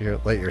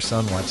let your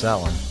son watch that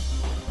one.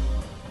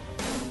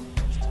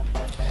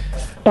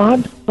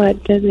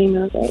 Bobsled Disney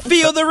movie.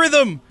 Feel the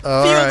rhythm.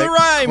 All Feel right. the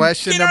rhyme.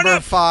 Question Get on number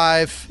up.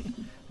 5.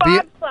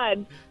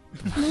 Bobsled.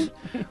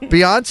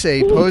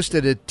 Beyonce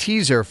posted a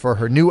teaser for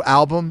her new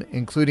album,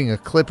 including a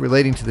clip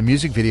relating to the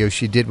music video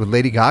she did with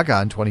Lady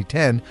Gaga in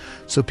 2010,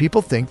 so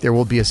people think there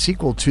will be a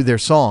sequel to their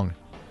song.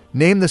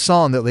 Name the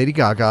song that Lady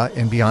Gaga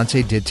and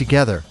Beyonce did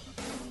together.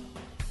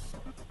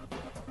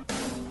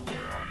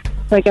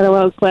 Like in a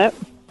little clip?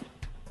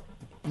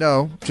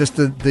 No, just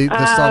the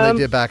song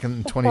they did back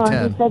in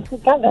 2010. They did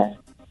together.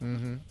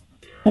 Mm-hmm.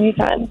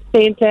 2010.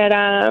 They did,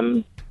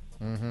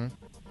 Mm-hmm.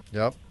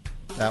 Yep,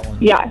 that one.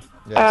 Yes.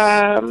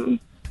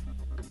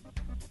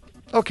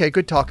 Okay,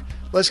 good talk.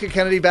 Let's get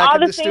Kennedy back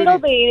in the studio. All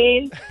the single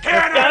ladies.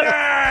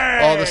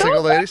 All the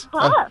single ladies?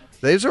 Tough.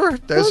 Those were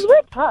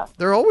tough.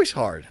 They're always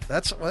hard.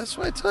 That's what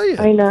I tell you.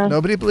 I know.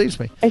 Nobody believes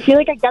me. I feel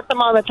like I get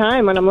them all the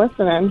time when I'm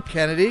listening.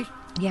 Kennedy?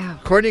 Yeah.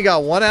 Courtney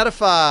got 1 out of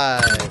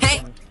 5.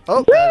 Hey.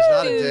 Oh, that is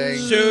not a ding.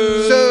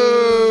 Sooch.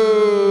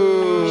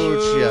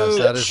 Yes,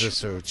 that is a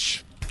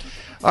sooch.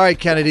 All right,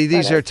 Kennedy,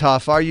 these are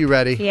tough. Are you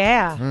ready?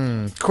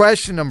 Yeah.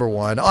 Question number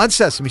 1. On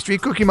Sesame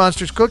Street, Cookie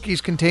Monster's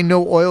cookies contain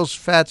no oils,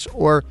 fats,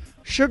 or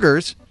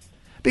sugars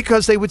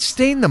because they would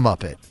stain the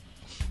Muppet.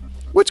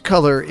 Which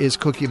color is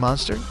Cookie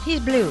Monster?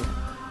 He's blue.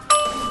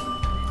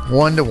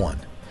 1-1.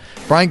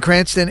 Bryan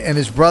Cranston and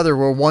his brother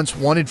were once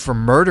wanted for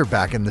murder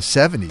back in the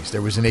 70s.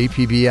 There was an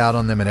APB out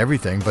on them and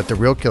everything, but the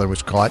real killer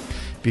was caught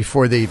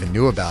before they even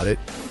knew about it.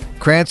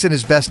 Cranston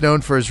is best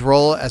known for his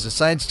role as a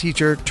science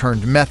teacher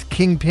turned meth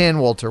kingpin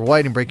Walter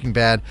White in Breaking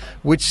Bad.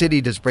 Which city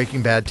does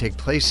Breaking Bad take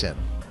place in?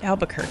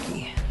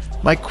 Albuquerque.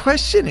 My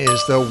question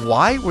is, though,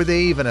 why were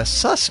they even a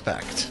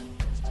suspect?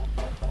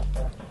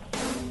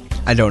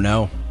 I don't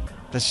know.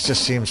 This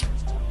just seems...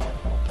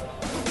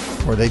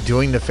 Were they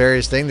doing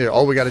nefarious thing?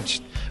 We got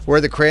to... We're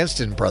the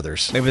Cranston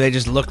brothers. Maybe they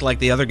just looked like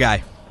the other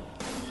guy.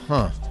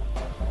 Huh.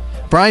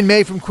 Brian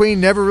May from Queen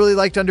never really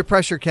liked Under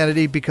Pressure,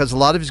 Kennedy, because a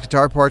lot of his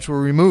guitar parts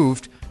were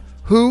removed.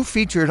 Who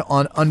featured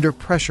on Under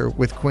Pressure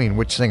with Queen?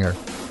 Which singer?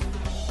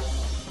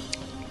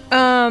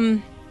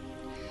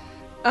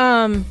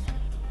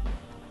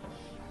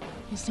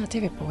 It's not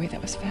David Bowie.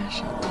 That was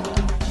fashion.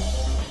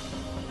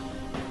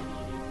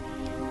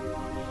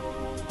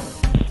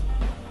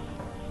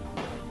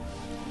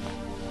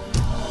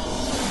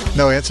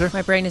 No answer?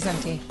 My brain is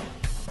empty.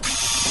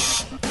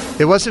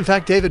 It was, in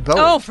fact, David Bowie.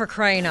 Oh, for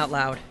crying out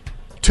loud.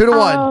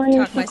 2-1.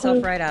 Talked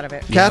myself right out of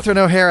it. Catherine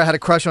O'Hara had a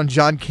crush on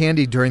John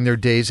Candy during their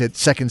days at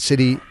Second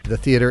City, the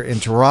theater in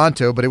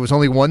Toronto, but it was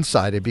only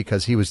one-sided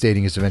because he was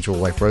dating his eventual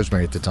wife,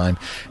 Rosemary, at the time.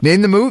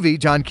 Name the movie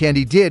John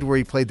Candy did where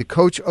he played the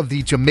coach of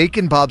the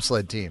Jamaican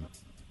bobsled team.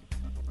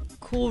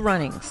 Cool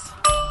Runnings.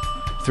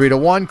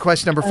 3-1.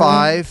 Question number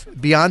 5.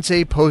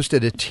 Beyonce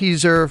posted a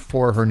teaser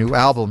for her new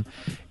album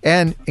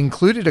and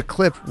included a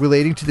clip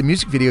relating to the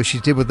music video she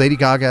did with Lady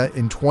Gaga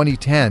in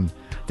 2010.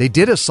 They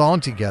did a song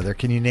together.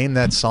 Can you name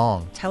that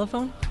song?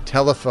 Telephone?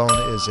 Telephone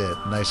is it.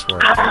 Nice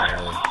work.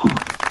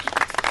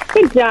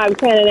 Good job,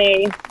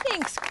 Kennedy.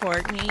 Thanks,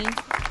 Courtney.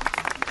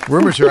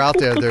 Rumors are out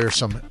there. There are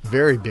some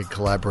very big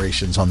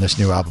collaborations on this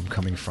new album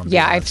coming from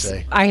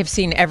Beyonce. I have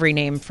seen every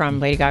name from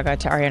Lady Gaga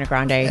to Ariana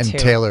Grande and to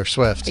Taylor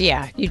Swift.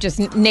 Yeah, you just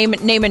name a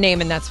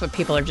name, and that's what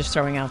people are just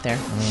throwing out there.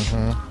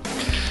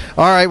 Mm-hmm.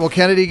 All right, well,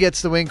 Kennedy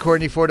gets the win.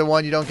 Courtney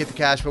 4-1. You don't get the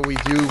cash, but we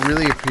do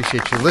really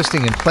appreciate you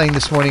listening and playing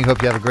this morning.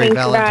 Hope you have a great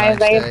Valentine's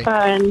Day. Guys,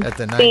 I had fun. At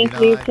the 99.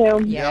 Thank you,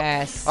 too.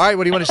 Yes. All right,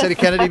 what do you want to say to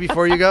Kennedy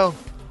before you go?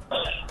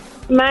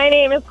 My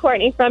name is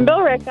Courtney from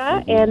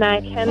Billerica, and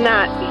I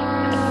cannot be.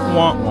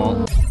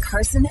 Wah-wah.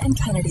 Karson and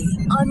Kennedy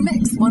on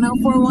Mix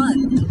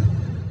 104.1.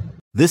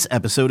 This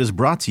episode is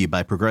brought to you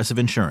by Progressive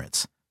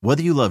Insurance.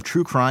 Whether you love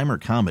true crime or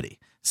comedy,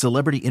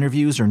 celebrity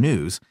interviews or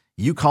news,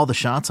 you call the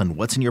shots on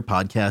what's in your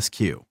podcast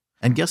queue.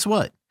 And guess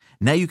what?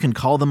 Now you can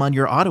call them on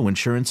your auto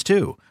insurance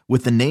too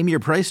with the Name Your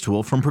Price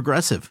tool from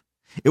Progressive.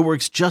 It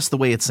works just the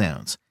way it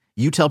sounds.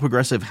 You tell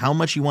Progressive how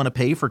much you want to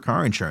pay for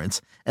car insurance,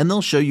 and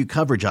they'll show you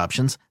coverage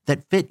options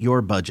that fit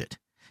your budget.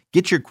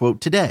 Get your quote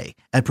today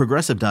at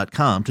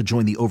Progressive.com to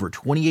join the over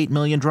 28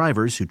 million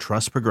drivers who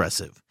trust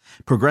Progressive.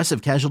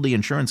 Progressive Casualty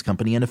Insurance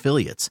Company and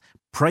Affiliates.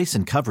 Price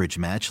and coverage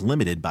match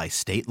limited by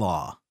state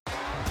law.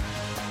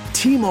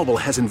 T-Mobile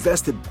has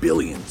invested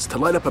billions to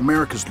light up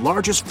America's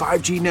largest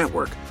 5G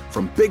network,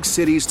 from big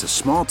cities to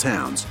small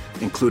towns,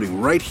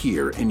 including right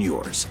here in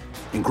yours.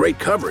 And great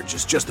coverage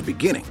is just the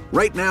beginning.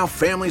 Right now,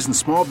 families and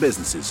small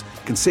businesses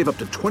can save up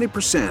to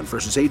 20%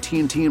 versus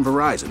AT&T and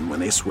Verizon when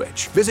they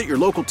switch. Visit your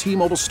local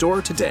T-Mobile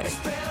store today.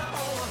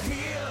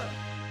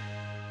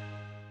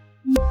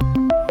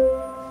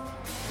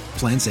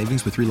 Plan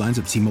savings with 3 lines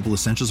of T-Mobile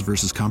Essentials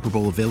versus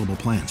comparable available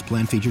plans.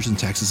 Plan features and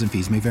taxes and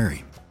fees may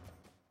vary.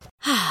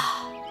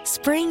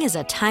 Spring is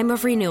a time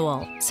of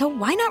renewal, so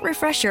why not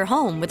refresh your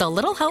home with a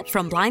little help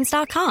from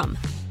Blinds.com?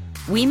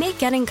 We make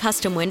getting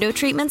custom window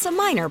treatments a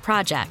minor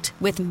project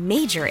with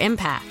major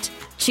impact.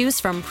 Choose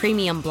from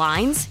premium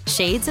blinds,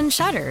 shades, and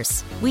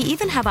shutters. We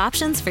even have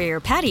options for your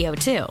patio,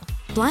 too.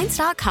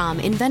 Blinds.com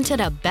invented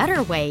a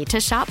better way to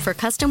shop for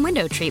custom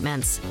window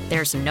treatments.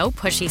 There's no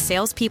pushy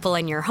salespeople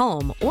in your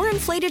home or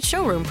inflated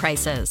showroom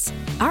prices.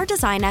 Our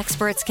design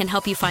experts can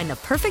help you find the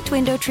perfect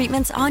window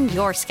treatments on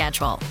your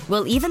schedule.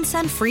 We'll even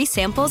send free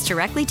samples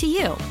directly to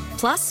you.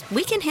 Plus,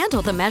 we can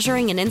handle the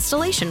measuring and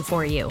installation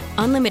for you.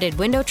 Unlimited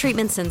window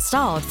treatments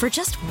installed for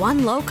just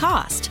one low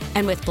cost.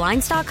 And with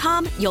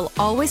Blinds.com, you'll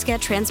always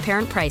get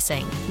transparent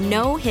pricing.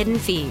 No hidden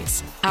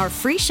fees. Our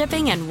free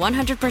shipping and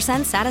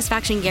 100%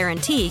 satisfaction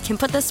guarantee can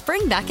put the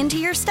spring back into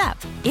your step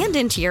and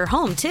into your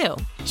home, too.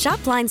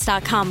 Shop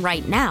Blinds.com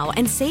right now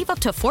and save up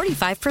to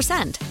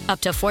 45%.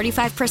 Up to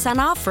 45%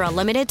 off for a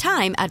limited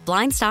time at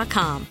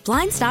Blinds.com.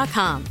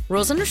 Blinds.com.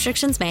 Rules and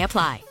restrictions may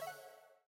apply.